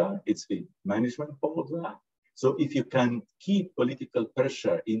editor-in-chief there, it's the management board there. So if you can keep political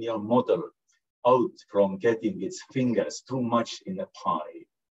pressure in your model out from getting its fingers too much in the pie,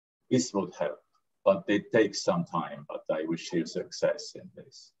 this would help. But it takes some time, but I wish you success in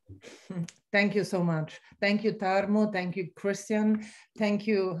this. Thank you so much. Thank you, Tarmo. Thank you, Christian. Thank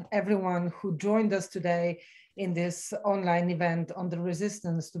you, everyone who joined us today in this online event on the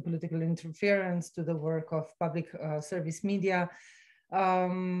resistance to political interference, to the work of public service media.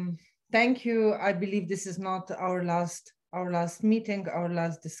 Thank you. I believe this is not our last meeting, our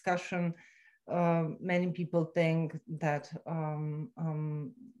last discussion. Many people think that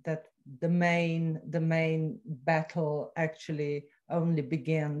that the main battle actually only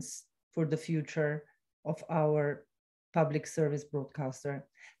begins for the future of our public service broadcaster.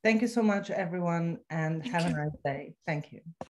 Thank you so much, everyone, and have a nice day. Thank you.